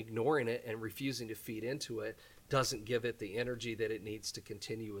think them ignoring it and refusing to feed into it doesn't give it the energy that it needs to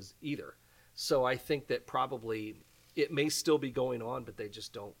continue as either. So I think that probably it may still be going on, but they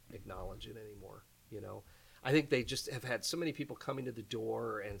just don't acknowledge it anymore. I think they just have had so many people coming to the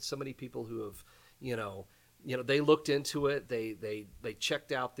door and so many people who have, they looked into it. They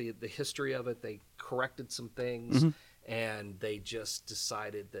checked out the history of it. They corrected some things, and they just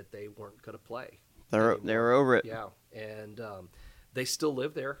decided that they weren't going to play. They were over it. Yeah, and they still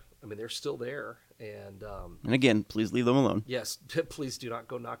live there. I mean, they're still there. And again, please leave them alone. Yes, please do not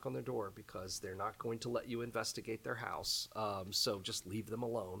go knock on their door because they're not going to let you investigate their house. So just leave them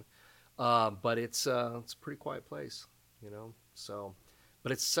alone. But it's a pretty quiet place, So.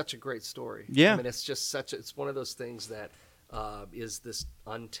 But it's such a great story. Yeah. I mean, it's one of those things that is this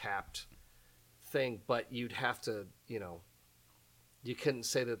untapped thing, but you'd have to, you couldn't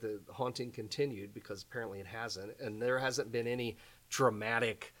say that the haunting continued, because apparently it hasn't, and there hasn't been any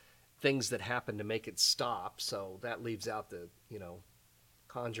dramatic things that happen to make it stop. So that leaves out the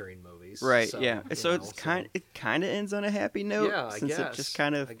Conjuring movies, right? So, yeah, so it's it kind of ends on a happy note, yeah, since it just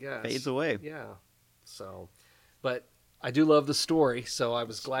kind of fades away. Yeah. So, but I do love the story, so I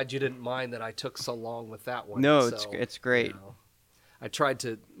was glad you didn't mind that I took so long with that one. No, so, it's great. I tried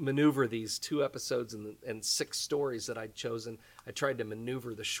to maneuver these 2 episodes and 6 stories that I'd chosen. I tried to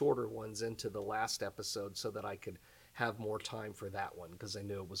maneuver the shorter ones into the last episode so that I could have more time for that one, because I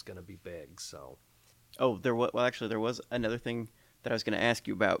knew it was going to be big. So, there was another thing that I was going to ask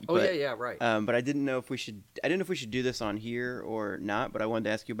you about. Oh, but, yeah, right. But I didn't know if we should do this on here or not. But I wanted to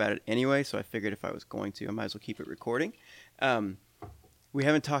ask you about it anyway, so I figured if I was going to, I might as well keep it recording. We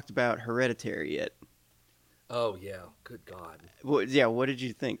haven't talked about Hereditary yet. Oh yeah, good God. Well, yeah. What did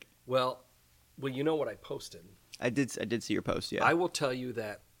you think? Well, you know what I posted. I did see your post. Yeah. I will tell you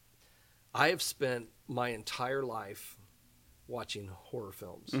that I have spent my entire life watching horror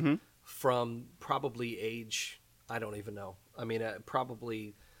films, Mm-hmm. from probably age, I don't even know. I mean,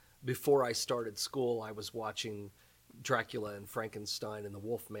 probably before I started school, I was watching Dracula and Frankenstein and the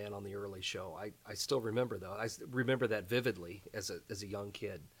Wolfman on the early show. I still remember, though. I remember that vividly as a young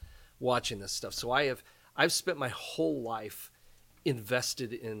kid watching this stuff. So I've spent my whole life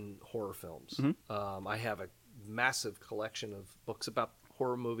invested in horror films. Mm-hmm. I have a massive collection of books about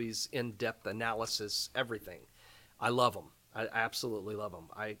horror movies, in-depth analysis, everything. I love them. I absolutely love them.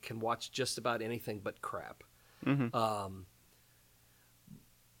 I can watch just about anything but crap. Mm-hmm.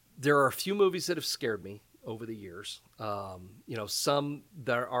 There are a few movies that have scared me over the years. Some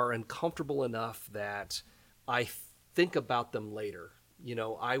that are uncomfortable enough that I think about them later.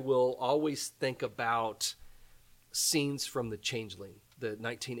 I will always think about scenes from The Changeling, the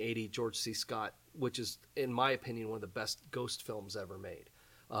 1980 George C. Scott, which is, in my opinion, one of the best ghost films ever made,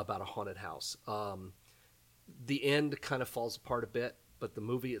 about a haunted house. The end kind of falls apart a bit, but the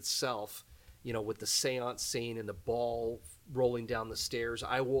movie itself, with the seance scene and the ball rolling down the stairs,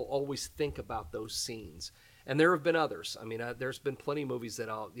 I will always think about those scenes. And there have been others. I mean, there's been plenty of movies that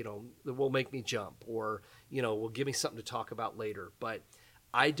that will make me jump, or, will give me something to talk about later. But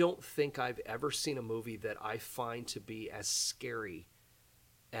I don't think I've ever seen a movie that I find to be as scary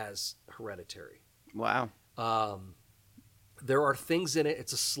as Hereditary. Wow. There are things in it.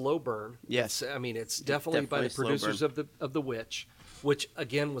 It's a slow burn. Yes. It's definitely by the producers of The Witch, which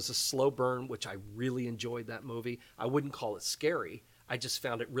again was a slow burn, which I really enjoyed that movie. I wouldn't call it scary. I just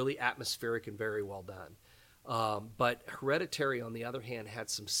found it really atmospheric and very well done. But Hereditary, on the other hand, had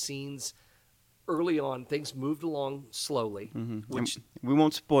some scenes early on. Things moved along slowly, which we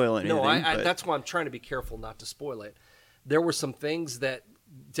won't spoil anything. No, that's why I'm trying to be careful not to spoil it. There were some things that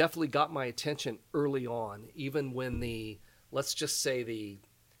definitely got my attention early on, even when the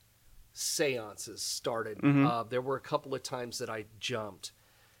seances started. There were a couple of times that I jumped,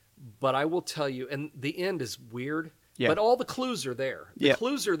 but I will tell you, and the end is weird. Yeah. But all the clues are there. The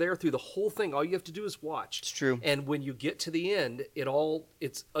clues are there through the whole thing. All you have to do is watch. It's true. And when you get to the end,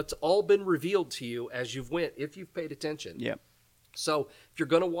 it's all been revealed to you as you've went, if you've paid attention. Yeah. So if you're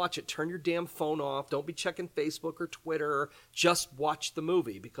going to watch it, turn your damn phone off. Don't be checking Facebook or Twitter. Just watch the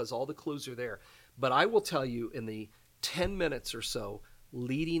movie, because all the clues are there. But I will tell you, in the 10 minutes or so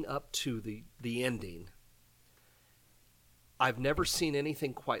leading up to the ending, I've never seen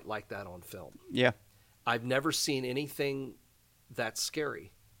anything quite like that on film. Yeah. I've never seen anything that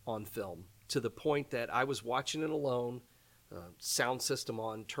scary on film, to the point that I was watching it alone, sound system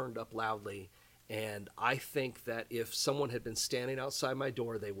on, turned up loudly, and I think that if someone had been standing outside my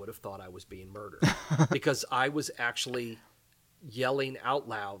door, they would have thought I was being murdered, because I was actually yelling out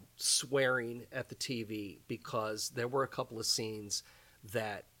loud, swearing at the TV, because there were a couple of scenes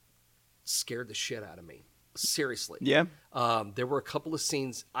that scared the shit out of me. Seriously. Yeah. There were a couple of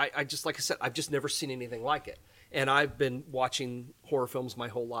scenes. I just, like I said, I've just never seen anything like it. And I've been watching horror films my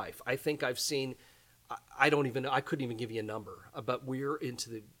whole life. I think I've seen, I couldn't even give you a number, but we're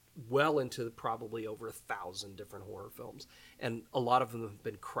into probably over 1,000 different horror films. And a lot of them have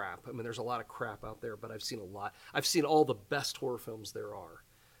been crap. I mean, there's a lot of crap out there, but I've seen a lot. I've seen all the best horror films there are.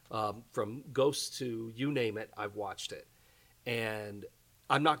 From Ghosts to you name it, I've watched it. And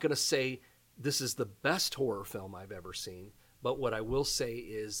I'm not going to say this is the best horror film I've ever seen, but what I will say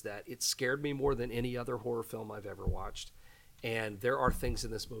is that it scared me more than any other horror film I've ever watched. And there are things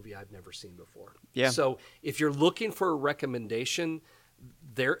in this movie I've never seen before. Yeah. So if you're looking for a recommendation,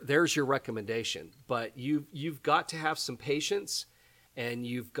 there's your recommendation. But you've got to have some patience, and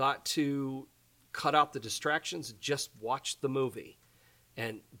you've got to cut out the distractions and just watch the movie.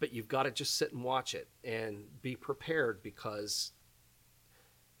 But you've got to just sit and watch it and be prepared, because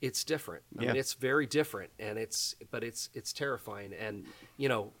it's different. I Yeah. mean, it's very different, and it's terrifying. And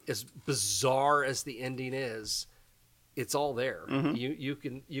as bizarre as the ending is, it's all there. Mm-hmm.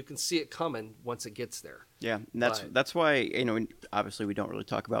 You can see it coming once it gets there. Yeah, and that's why obviously we don't really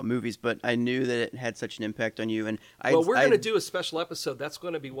talk about movies, but I knew that it had such an impact on you. And we're going to do a special episode. That's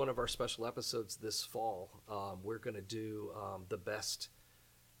going to be one of our special episodes this fall. We're going to do the best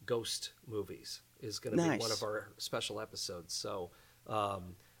ghost movies is going to be one of our special episodes. So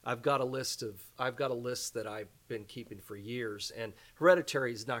I've got a list that I've been keeping for years, and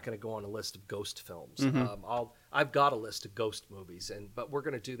Hereditary is not going to go on a list of ghost films. Mm-hmm. I've got a list of ghost movies, but we're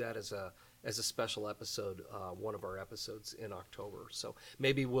going to do that as a special episode, one of our episodes in October. So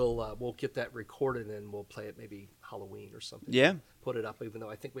maybe we'll get that recorded and we'll play it maybe Halloween or something. Yeah, put it up, even though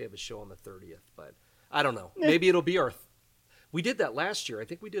I think we have a show on the 30th, but I don't know. Maybe it'll be we did that last year. I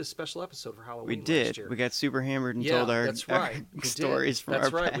think we did a special episode for Halloween. We did. Last year. We got super hammered and told our stories from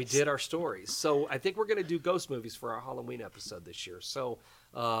our past. We did our stories. So I think we're going to do ghost movies for our Halloween episode this year. So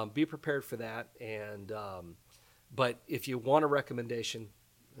be prepared for that. And but if you want a recommendation,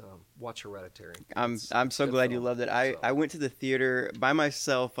 watch Hereditary. I'm so glad you loved it. I went to the theater by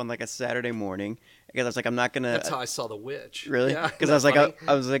myself on like a Saturday morning because I was like, I'm not gonna. That's how I saw The Witch. Really? Because I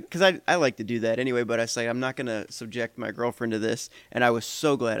was like, because I like to do that anyway. But I was like, I'm not gonna subject my girlfriend to this, and I was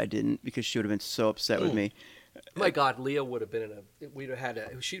so glad I didn't because she would have been so upset with me. My God, Leah would have been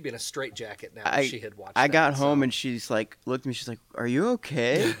she'd be in a straitjacket now if she had watched I got home and she's like, looked at me, she's like, are you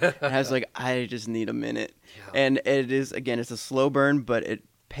okay? And I was like, I just need a minute. Yeah. And it is, again, it's a slow burn, but it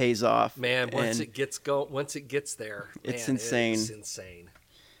pays off. Man, once it gets there, it's insane. It's insane.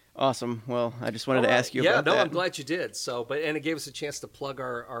 Awesome. Well, I just wanted to ask you about that. I'm glad you did. So, and it gave us a chance to plug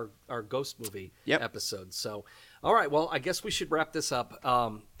our ghost movie episode. So, all right. Well, I guess we should wrap this up.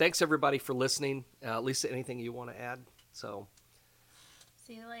 Thanks everybody for listening. Lisa, anything you want to add? So,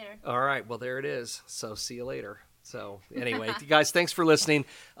 see you later. All right. Well, there it is. So, see you later. So, anyway, guys, thanks for listening.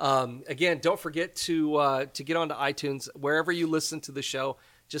 Again, don't forget to get onto iTunes wherever you listen to the show.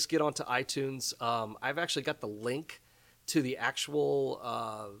 Just get onto iTunes. I've actually got the link to the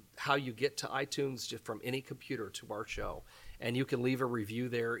actual how you get to iTunes just from any computer to our show. And you can leave a review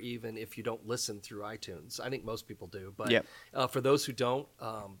there even if you don't listen through iTunes. I think most people do. But for those who don't,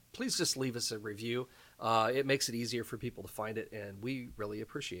 please just leave us a review. It makes it easier for people to find it, and we really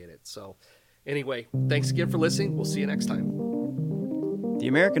appreciate it. So anyway, thanks again for listening. We'll see you next time. The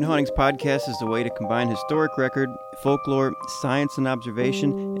American Hauntings Podcast is a way to combine historic record, folklore, science and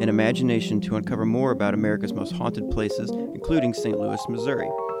observation, and imagination to uncover more about America's most haunted places, including St. Louis, Missouri.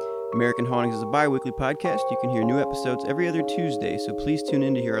 American Hauntings is a bi-weekly podcast. You can hear new episodes every other Tuesday, so please tune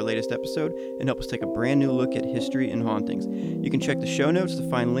in to hear our latest episode and help us take a brand new look at history and hauntings. You can check the show notes to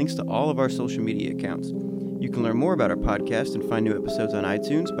find links to all of our social media accounts. You can learn more about our podcast and find new episodes on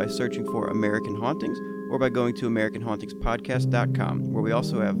iTunes by searching for American Hauntings or by going to AmericanHauntingsPodcast.com, where we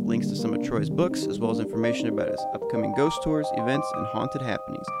also have links to some of Troy's books, as well as information about his upcoming ghost tours, events, and haunted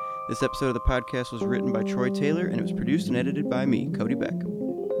happenings. This episode of the podcast was written by Troy Taylor, and it was produced and edited by me, Cody Beck.